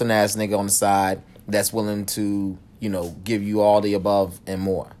Carlton-ass nigga on the side that's willing to, give you all the above and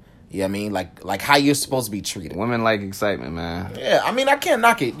more. You know what I mean? Like how you're supposed to be treated. Women like excitement, man. Yeah, I mean, I can't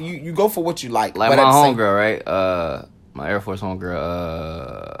knock it. You go for what you like. Like my homegirl, right? My Air Force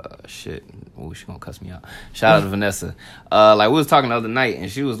homegirl, shit. Oh, she gonna cuss me out. Shout out to Vanessa. Like, we was talking the other night,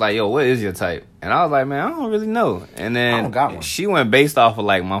 and she was like, yo, what is your type? And I was like, man, I don't really know. And then I don't got one. She went based off of,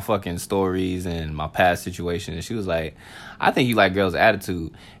 like, my fucking stories and my past situation. And she was like, I think you like girls'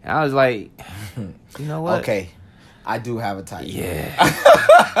 attitude. And I was like, you know what? Okay. I do have a type.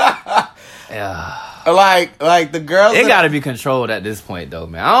 Yeah. Yeah. Like the girls. It gotta be controlled at this point, though,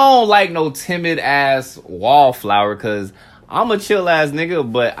 man. I don't like no timid ass wallflower because I'm a chill ass nigga,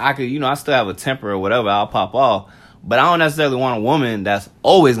 but I could, I still have a temper or whatever. I'll pop off, but I don't necessarily want a woman that's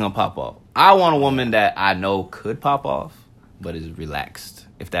always gonna pop off. I want a woman that I know could pop off, but is relaxed,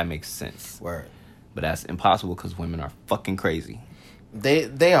 if that makes sense. Word. But that's impossible because women are fucking crazy.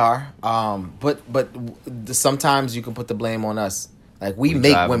 They are. But sometimes you can put the blame on us. Like, we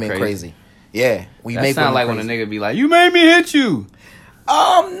make women crazy. Yeah, we that make sound women like crazy. When a nigga be like, "You made me hit you."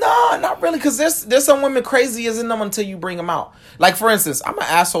 No, not really. Because there's some women crazy as in them until you bring them out. Like, for instance, I'm an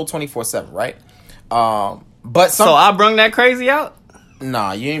asshole 24/7, right? But So I brung that crazy out.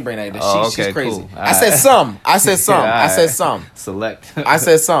 Nah, you ain't bring that. Okay, she's crazy. cool. I said some. I said some. Select. I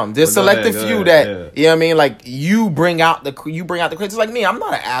said some. There's Well, select a go few ahead, that yeah. you know what I mean. Like, you bring out the crazy. It's like me. I'm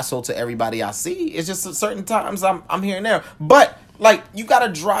not an asshole to everybody I see. It's just at certain times I'm here and there. But like, you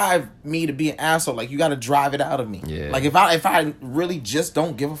gotta drive me to be an asshole. Like, you gotta drive it out of me. Yeah. Like, if I really just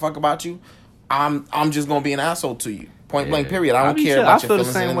don't give a fuck about you, I'm just gonna be an asshole to you. Point blank. Period. I don't care about your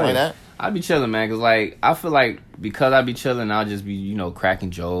feelings and like that. I be chilling, man, because, like, I feel like because I be chilling, I'll just be, cracking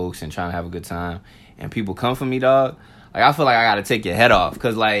jokes and trying to have a good time. And people come for me, dog. Like, I feel like I got to take your head off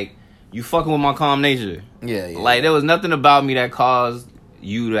because, like, you fucking with my calm nature. Yeah. Like, there was nothing about me that caused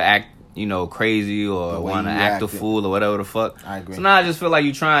you to act, crazy or want to act a fool or whatever the fuck. I agree. So now I just feel like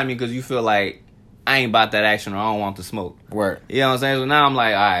you trying me because you feel like I ain't about that action or I don't want the smoke. Word. You know what I'm saying? So now I'm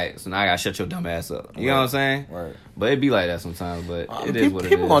like, all right, so now I got to shut your dumb ass up. You know what I'm saying? Word. But it be like that sometimes. But it is what it is.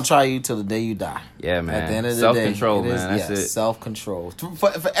 People gonna try you till the day you die. Yeah, man. At the end of the Self-control, day, man. That's it. Self-control.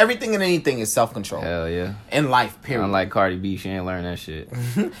 For everything and anything is self-control. Hell yeah. In life, period. Unlike Cardi B, she ain't learned that shit.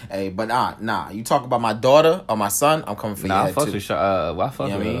 Hey, but nah. You talk about my daughter or my son, I'm coming for you. I fuck with I fuck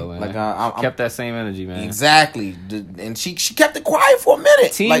with her, man. Like, I kept that same energy, man. Exactly. And she kept it quiet for a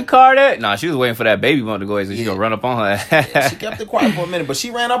minute. Team like, Carter? Nah, she was waiting for that baby bump to go in so she gonna run up on her. She kept it quiet for a minute, but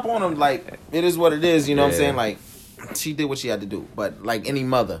she ran up on him like, it is what it is, you know what I'm saying? Like, she did what she had to do. But like any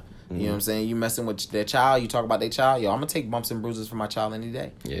mother, you know what I'm saying? You messing with their child, you talk about their child, yo, I'm gonna take bumps and bruises for my child any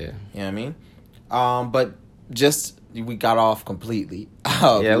day. Yeah. You know what I mean? But just, we got off completely.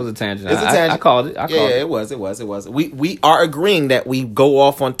 Yeah, it was a tangent. It's a tangent. I called it. It was. We are agreeing that we go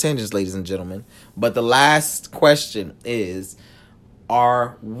off on tangents, ladies and gentlemen. But the last question is,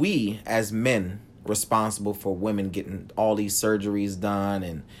 are we as men responsible for women getting all these surgeries done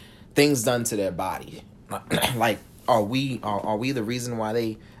and things done to their body? Like, are we the reason why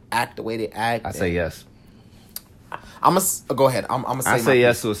they act the way they act? I say yes. I'm gonna go ahead. I'm gonna say. I say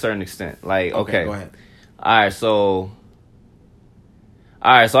yes to a certain extent. Like, okay. Go ahead. All right, so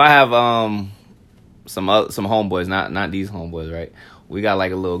I have some homeboys, not these homeboys, right? We got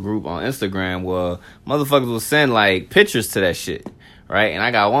like a little group on Instagram where motherfuckers will send like pictures to that shit, right? And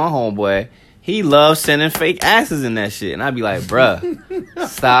I got one homeboy, he loves sending fake asses in that shit, and I'd be like, bruh,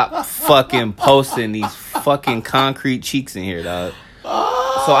 stop fucking posting these fucking concrete cheeks in here, dog. So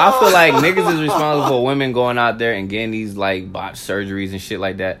I feel like niggas is responsible for women going out there and getting these like botched surgeries and shit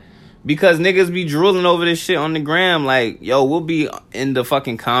like that. Because niggas be drooling over this shit on the gram. Like, yo, we'll be in the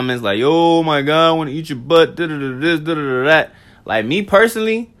fucking comments like, yo, oh my God, I want to eat your butt, this, that. Like, me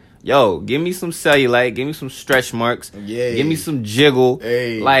personally, yo, give me some cellulite, give me some stretch marks, give me some jiggle.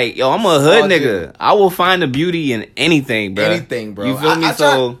 Hey. Like, yo, I'm a hood nigga. I will find the beauty in anything, bro. Anything, bro. You feel me?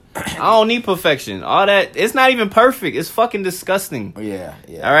 So, I don't need perfection. All that, it's not even perfect. It's fucking disgusting. Yeah.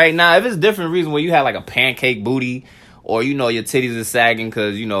 All right, now, if it's different reason where you have like a pancake booty, or, you know, your titties are sagging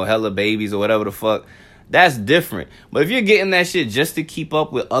because, you know, hella babies or whatever the fuck, that's different. But if you're getting that shit just to keep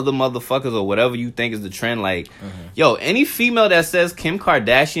up with other motherfuckers or whatever you think is the trend, like, yo, any female that says Kim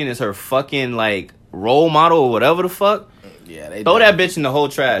Kardashian is her fucking, like, role model or whatever the fuck, throw that bitch in the whole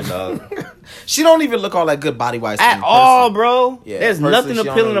trash, dog. She don't even look all that good body-wise at all, bro. Yeah, there's nothing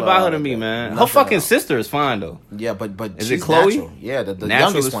appealing about her to me, man. Her fucking sister is fine, though. Yeah, but is she's it Chloe? Natural. Yeah, the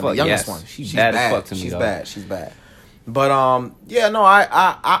youngest one. The youngest one. She's bad as fuck to me, She's dog. bad. She's bad. But I'm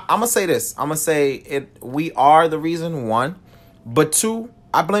gonna say this. I'm gonna say it. We are the reason, one, but two,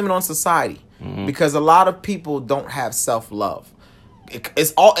 I blame it on society because a lot of people don't have self-love.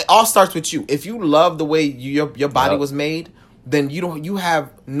 It all starts with you. If you love the way your body was made, then you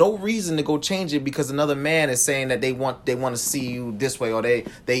have no reason to go change it because another man is saying that they want to see you this way, or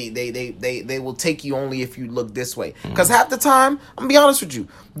they will take you only if you look this way. Because half the time, I'm gonna be honest with you,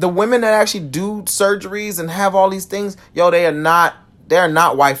 the women that actually do surgeries and have all these things, yo, they're not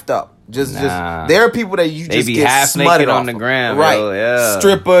wifed up. Just there are people that you they just be get half smutted naked on the of. gram, right? Yo, yeah.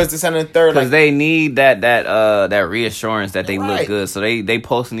 Strippers, this and the third, because they need that reassurance that they look good. So they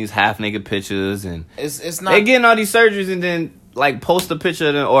posting these half naked pictures and it's not. They getting all these surgeries and then like post a picture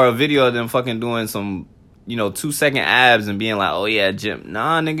of them or a video of them fucking doing some 2-second abs and being like, oh yeah, gym.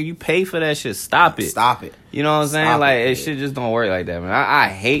 Nah, nigga, you pay for that shit. Stop it. You know what I'm saying? Like it shit just don't work like that, man. I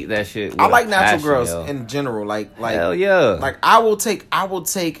hate that shit. I like natural girls in general. Like hell yeah. Like I will take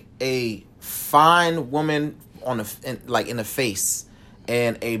a fine woman in the face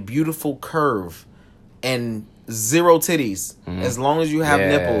and a beautiful curve and zero titties as long as you have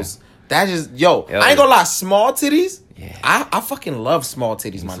nipples. That just I ain't gonna lie, small titties. Yeah. I fucking love small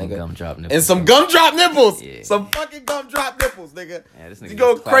titties, my nigga. Gumdrop nipples. And some gumdrop nipples. Yeah. Some fucking gumdrop nipples, nigga. Yeah, this nigga you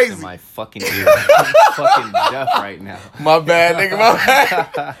go crazy. In my fucking ear. I'm fucking deaf right now. My bad, nigga. My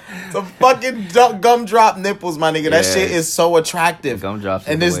bad. Some fucking gumdrop nipples, my nigga. That shit is so attractive. Gumdrops.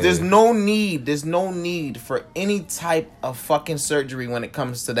 And there's no need for any type of fucking surgery when it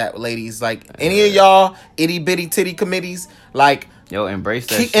comes to that, ladies. Like any of y'all itty bitty titty committees, like. Yo, embrace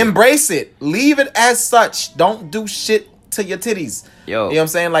that shit. Embrace it. Leave it as such. Don't do shit to your titties. Yo. You know what I'm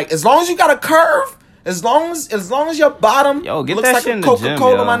saying? Like, as long as you got a curve, as long as your bottom get looks that like shit a in the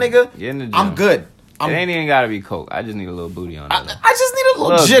Coca-Cola, gym, my nigga, get in the gym. I'm good. It ain't even gotta be Coke. I just need a little booty on it. I just need a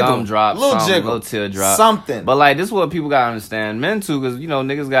little jiggle. Gum drop, little teardrop. Something. But, like, this is what people gotta understand. Men, too, because,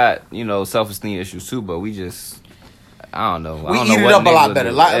 niggas got, self-esteem issues, too, but we just... I don't know. We eat it up a lot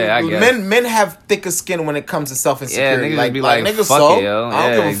better. Men have thicker skin when it comes to self-insecurity. Yeah, niggas be like niggas fuck it, yo. I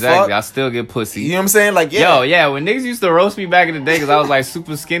don't give exactly. a fuck. I still get pussy. You know what I'm saying? Like, Yo, when niggas used to roast me back in the day because I was, like,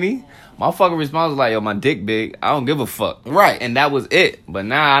 super skinny, Motherfucker response was like, yo, my dick big. I don't give a fuck. Right. And that was it. But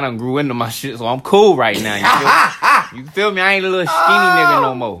now I done grew into my shit, so I'm cool right now. You feel me? I ain't a little skinny nigga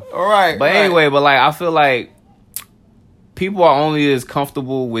no more. Right. But anyway, but like, I feel like people are only as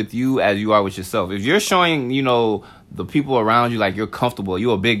comfortable with you as you are with yourself. If you're showing, you know, the people around you like you're comfortable,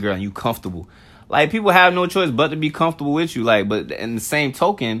 you're a big girl and you comfortable. Like, people have no choice but to be comfortable with you. Like, but in the same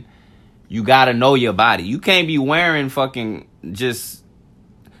token, you gotta know your body. You can't be wearing fucking just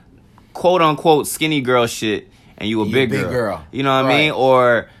quote unquote skinny girl shit and you a big girl. You know what I mean?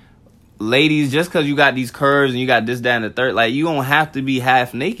 Or ladies, just because you got these curves and you got this, that, and the third, like, you don't have to be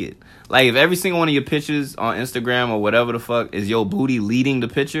half naked. Like, if every single one of your pictures on Instagram or whatever the fuck is your booty leading the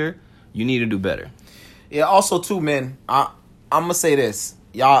picture, you need to do better. Yeah, also too, men, I'm gonna say this.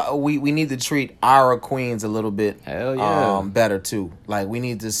 Y'all, we need to treat our queens a little bit Hell yeah. Better too. Like, we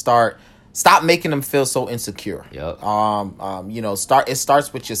need to stop making them feel so insecure. Yep. You know, it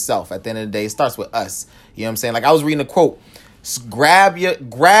starts with yourself. At the end of the day, it starts with us. You know what I'm saying? Like, I was reading a quote. Grab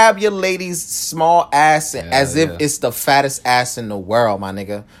your lady's small ass as if it's the fattest ass in the world, my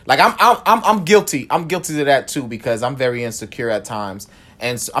nigga. Like, I'm guilty. I'm guilty of that too, because I'm very insecure at times.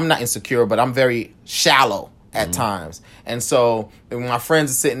 And so, I'm not insecure, but I'm very shallow at times. And so when my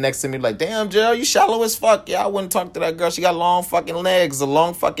friends are sitting next to me like, damn, Gerald, you shallow as fuck. Yeah, I wouldn't talk to that girl. She got long fucking legs or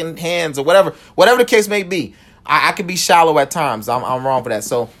long fucking hands or whatever the case may be. I could be shallow at times. I'm wrong for that.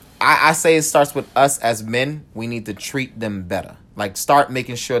 So I say it starts with us as men. We need to treat them better. Like, start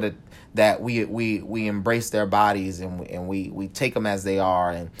making sure that we embrace their bodies and we take them as they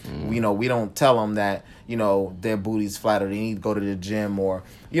are, and you know, we don't tell them that, you know, their booty's flat or they need to go to the gym, or,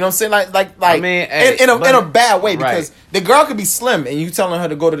 you know what I'm saying, like I mean, in a bad way, because the girl could be slim and you telling her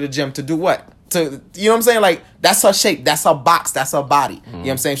to go to the gym to do what? To, you know what I'm saying? Like, that's her shape, that's her box, that's her body. You know what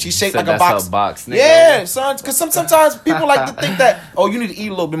I'm saying? She's shaped like a box. Her box, nigga. Yeah, son. Because sometimes people like to think that, oh, you need to eat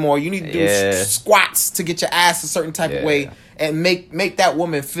a little bit more. You need to do squats to get your ass a certain type of way, and make that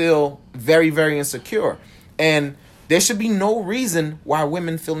woman feel very, very insecure. And there should be no reason why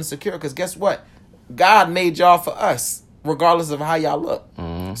women feel insecure, because guess what? God made y'all for us, regardless of how y'all look.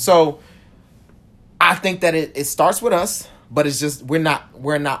 So I think that it starts with us. But it's just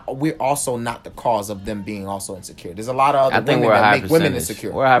we're also not the cause of them being also insecure. There's a lot of other women that make women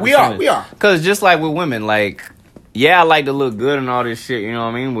insecure. We are. Because just like with women, like, yeah, I like to look good and all this shit, you know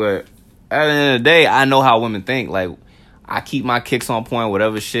what I mean? But at the end of the day, I know how women think. Like, I keep my kicks on point,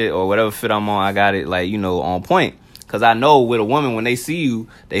 whatever shit or whatever fit I'm on, I got it, like, you know, on point. Because I know with a woman, when they see you,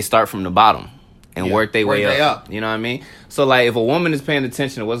 they start from the bottom and work their way up. You know what I mean? So, like, if a woman is paying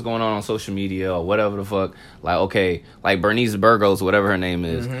attention to what's going on social media or whatever the fuck, like, okay, like Bernice Burgos, whatever her name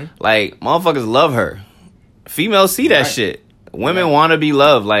is, like, motherfuckers love her. Females see that shit. Women want to be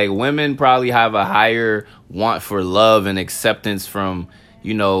loved. Like, women probably have a higher want for love and acceptance from,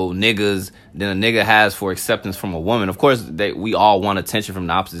 you know, niggas than a nigga has for acceptance from a woman. Of course, we all want attention from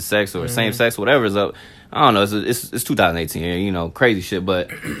the opposite sex or same sex, whatever is up. I don't know. It's 2018, you know, crazy shit,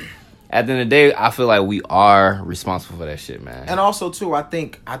 but at the end of the day, I feel like we are responsible for that shit, man. And also too, I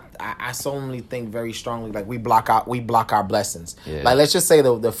think I solely think very strongly, like, we block our blessings. Yeah. Like, let's just say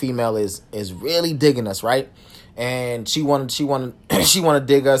the female is really digging us, right? And she want to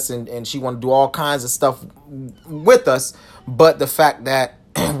dig us and she want to do all kinds of stuff with us, but the fact that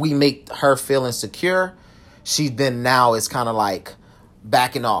we make her feel insecure, she then now is kind of like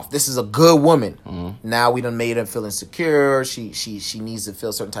backing off. This is a good woman. Now we done made her feel insecure. She needs to feel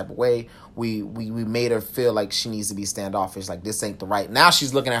a certain type of way. We made her feel like she needs to be standoffish. Like, this ain't the right. Now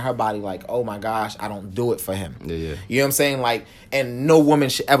she's looking at her body like, oh my gosh, I don't do it for him. Yeah. You know what I'm saying? Like, and no woman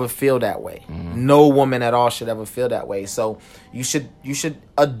should ever feel that way. No woman at all should ever feel that way. So you should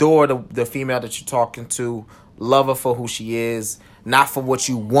adore the female that you're talking to. Love her for who she is, not for what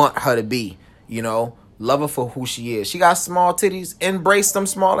you want her to be. You know. Love her for who she is. She got small titties. Embrace them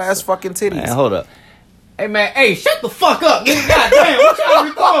small ass fucking titties. Man, hold up. Hey, man. Hey, shut the fuck up, nigga. God damn. What y'all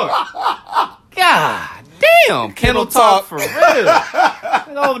record? God damn. Kendall talk for real.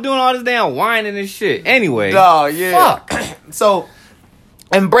 Nigga doing all this damn whining and shit. Anyway. No, yeah. Fuck. So,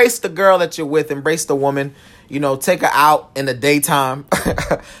 embrace the girl that you're with. Embrace the woman. You know, take her out in the daytime.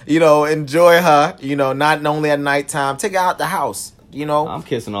 You know, enjoy her. You know, not only at nighttime. Take her out the house. You know, I'm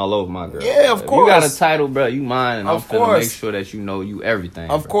kissing all over my girl. Yeah, of course. You got a title, bro. You mine, and I'm finna make sure that you know you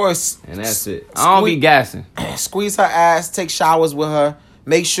everything. Of course. And that's it. I don't be gassing. Squeeze her ass. Take showers with her.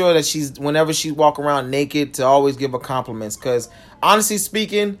 Make sure that whenever she's walking around naked, to always give her compliments. Because honestly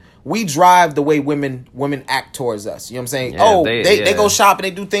speaking, we drive the way women act towards us. You know what I'm saying? Yeah, They go shopping,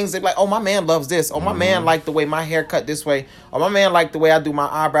 they do things. They like, oh, my man loves this. Oh, my man like the way my hair cut this way. Oh, my man like the way I do my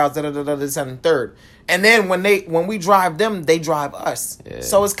eyebrows. This and the third. And then when we drive them, they drive us. Yeah.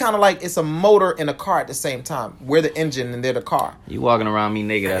 So it's kind of like it's a motor and a car at the same time. We're the engine and they're the car. You walking around me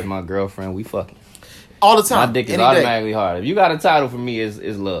naked as my girlfriend, we fucking. All the time. My dick is automatically hard. If you got a title for me, is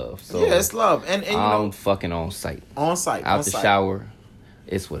love. So yeah, it's love. And you know, I'm fucking on sight. On sight. Out the shower.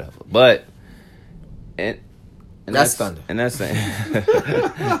 It's whatever. But and that's thunder. And that's saying. You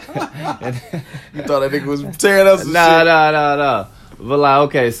thought that nigga was tearing us? No. But like,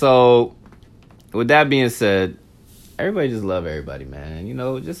 okay, so with that being said, everybody just love everybody, man. You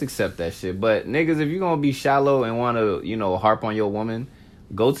know, just accept that shit. But niggas, if you're gonna be shallow and want to, you know, harp on your woman,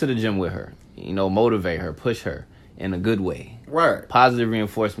 go to the gym with her. You know, motivate her, push her in a good way. Right. Positive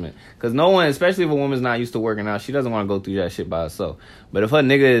reinforcement. Because no one, especially if a woman's not used to working out, she doesn't want to go through that shit by herself. But if her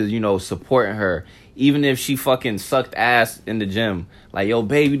nigga is, you know, supporting her, even if she fucking sucked ass in the gym, like, yo,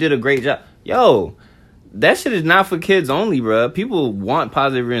 babe, you did a great job. Yo, that shit is not for kids only, bro. People want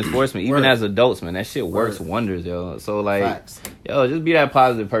positive reinforcement, even as adults, man. That shit works wonders, yo. So, like, facts. Yo, just be that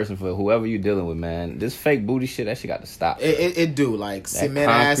positive person for whoever you dealing with, man. This fake booty shit, that shit got to stop. It do, like,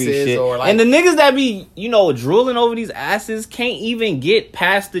 cement asses shit. Or, like... And the niggas that be, you know, drooling over these asses can't even get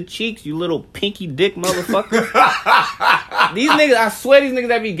past the cheeks, you little pinky dick motherfucker. These niggas, I swear these niggas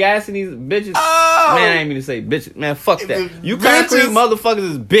that be gassing these bitches. Oh. Man, I ain't mean to say bitches. Man, fuck that. You concrete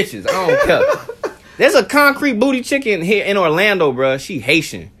motherfuckers is bitches. I don't care. There's a concrete booty chicken here in Orlando, bro. She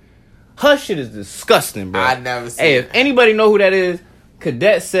Haitian. Her shit is disgusting, bro. I never seen Hey, if anybody know who that is,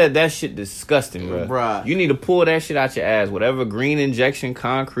 Cadet said that shit disgusting, bro. Bruh. You need to pull that shit out your ass. Whatever green injection,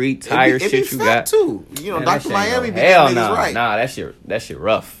 concrete, tire shit you got. Too. You know, man, Dr. Miami be hell getting niggas right. Nah, that shit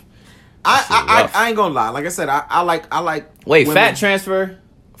rough. I ain't gonna lie. Like I said, I like. Wait, women. fat transfer?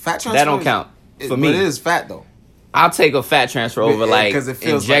 Fat transfer? That don't count for me. But it is fat though. I'll take a fat transfer over like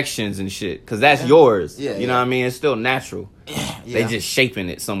injections and shit. Because that's yours. Yeah, you know what I mean? It's still natural. Yeah. They just shaping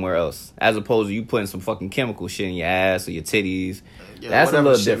it somewhere else. As opposed to you putting some fucking chemical shit in your ass or your titties. Yeah, that's a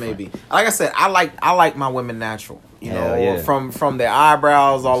little different. Maybe. Like I said, I like my women natural. You know, from their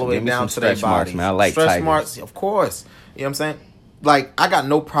eyebrows all the way down to their bodies. Man. I like stretch tigers. marks, of course. You know what I'm saying? Like, I got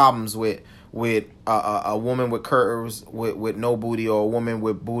no problems with a woman with curves with no booty, or a woman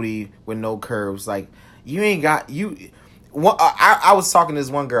with booty with no curves. Like, you ain't got you. I was talking to this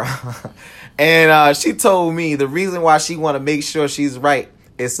one girl, and she told me the reason why she want to make sure she's right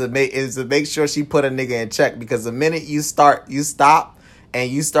is to make sure she put a nigga in check, because the minute you stop and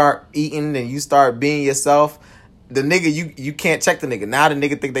you start eating and you start being yourself, the nigga you can't check the nigga. Now the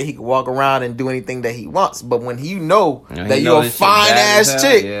nigga think that he can walk around and do anything that he wants, but when he know that you're a fine ass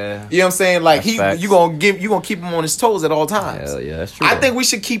chick, you know what I'm saying? Like, you gonna keep him on his toes at all times. Hell yeah, that's true. I think we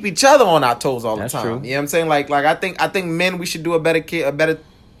should keep each other on our toes all the time. True. You know what I'm saying? Like I think men, we should do a better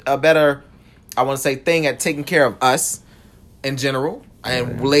I want to say thing at taking care of us in general,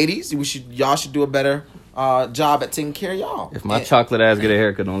 and ladies, y'all should do a better job at taking care of y'all. If my chocolate ass get a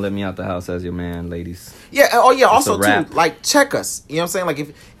haircut, don't let me out the house as your man, ladies. Yeah. Oh yeah. Also too, like, check us. You know what I'm saying?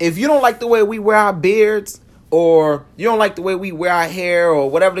 Like, if you don't like the way we wear our beards, or you don't like the way we wear our hair, or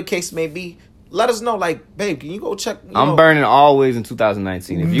whatever the case may be, let us know. Like, babe, can you go check? I'm burning always in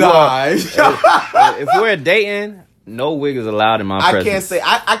 2019. If you if we're dating, no wig is allowed in my presence.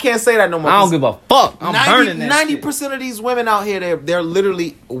 I can't say that no more. I don't give a fuck. I'm burning that 90% of these women out here, they're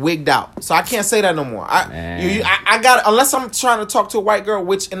literally wigged out. So I can't say that no more. I got, unless I'm trying to talk to a white girl,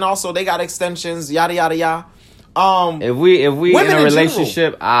 and also they got extensions, yada yada yada. If we in a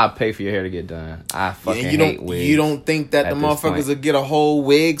relationship, I'll pay for your hair to get done. I fucking hate wigs. You don't think that the motherfuckers will get a whole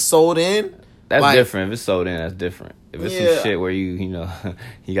wig sold in? That's different. If it's sold in, that's different. If it's some shit where you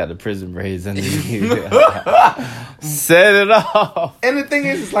got the prison braids under you, set it off. And the thing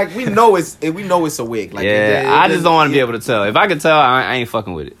is, it's like, we know it's a wig. Like, I just don't want to be able to tell. If I can tell, I ain't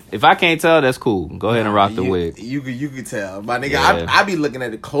fucking with it. If I can't tell, that's cool. Go ahead and rock the wig. You could tell, my nigga. I be looking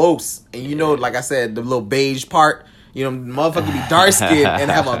at it close, and like I said, the little beige part. You know, motherfucker be dark skinned and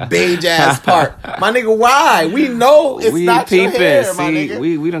have a beige ass part. My nigga, why? We know it's not peeping. Your hair, my nigga.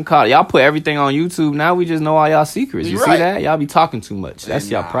 We done caught it. Y'all put everything on YouTube. Now we just know all y'all secrets. You see that? Y'all be talking too much. That's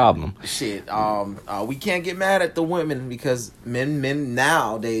y'all problem. Shit. We can't get mad at the women, because men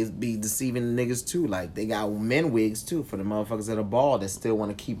nowadays be deceiving the niggas too. Like, they got men wigs too for the motherfuckers that are bald that still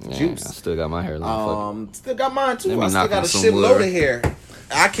want to keep the juice. I still got my hair long. Still got mine too. I still got a shitload of hair.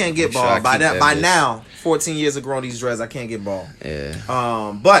 I can't get bald. By now, 14 years of growing these dreads, I can't get bald.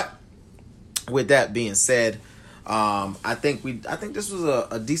 Yeah. But with that being said, I think this was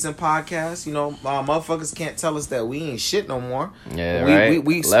a decent podcast. You know, motherfuckers can't tell us that we ain't shit no more. Yeah,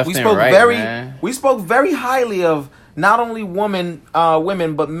 we Left and spoke right, very man. we spoke very highly of not only women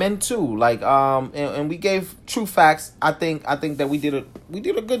but men too. Like and we gave true facts. I think that we did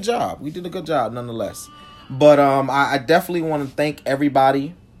a good job. We did a good job nonetheless. But I definitely want to thank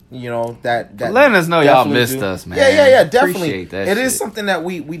everybody. You know that letting us know y'all missed us, man. Yeah, definitely. Appreciate that it is shit. something that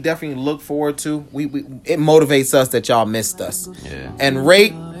we definitely look forward to. It motivates us that y'all missed us. Yeah. And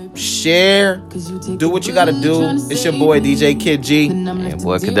rate, share, do what you gotta do. It's your boy DJ Kid G. Yeah,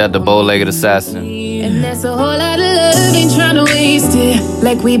 boy, Cadet the bow-legged assassin. And that's a whole lot of love, ain't trying to waste it.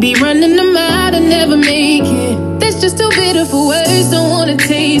 Like we be running them out and never make it. That's just too bitter for words, don't wanna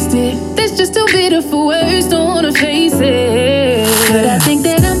taste it. That's just too bitter for words, don't wanna face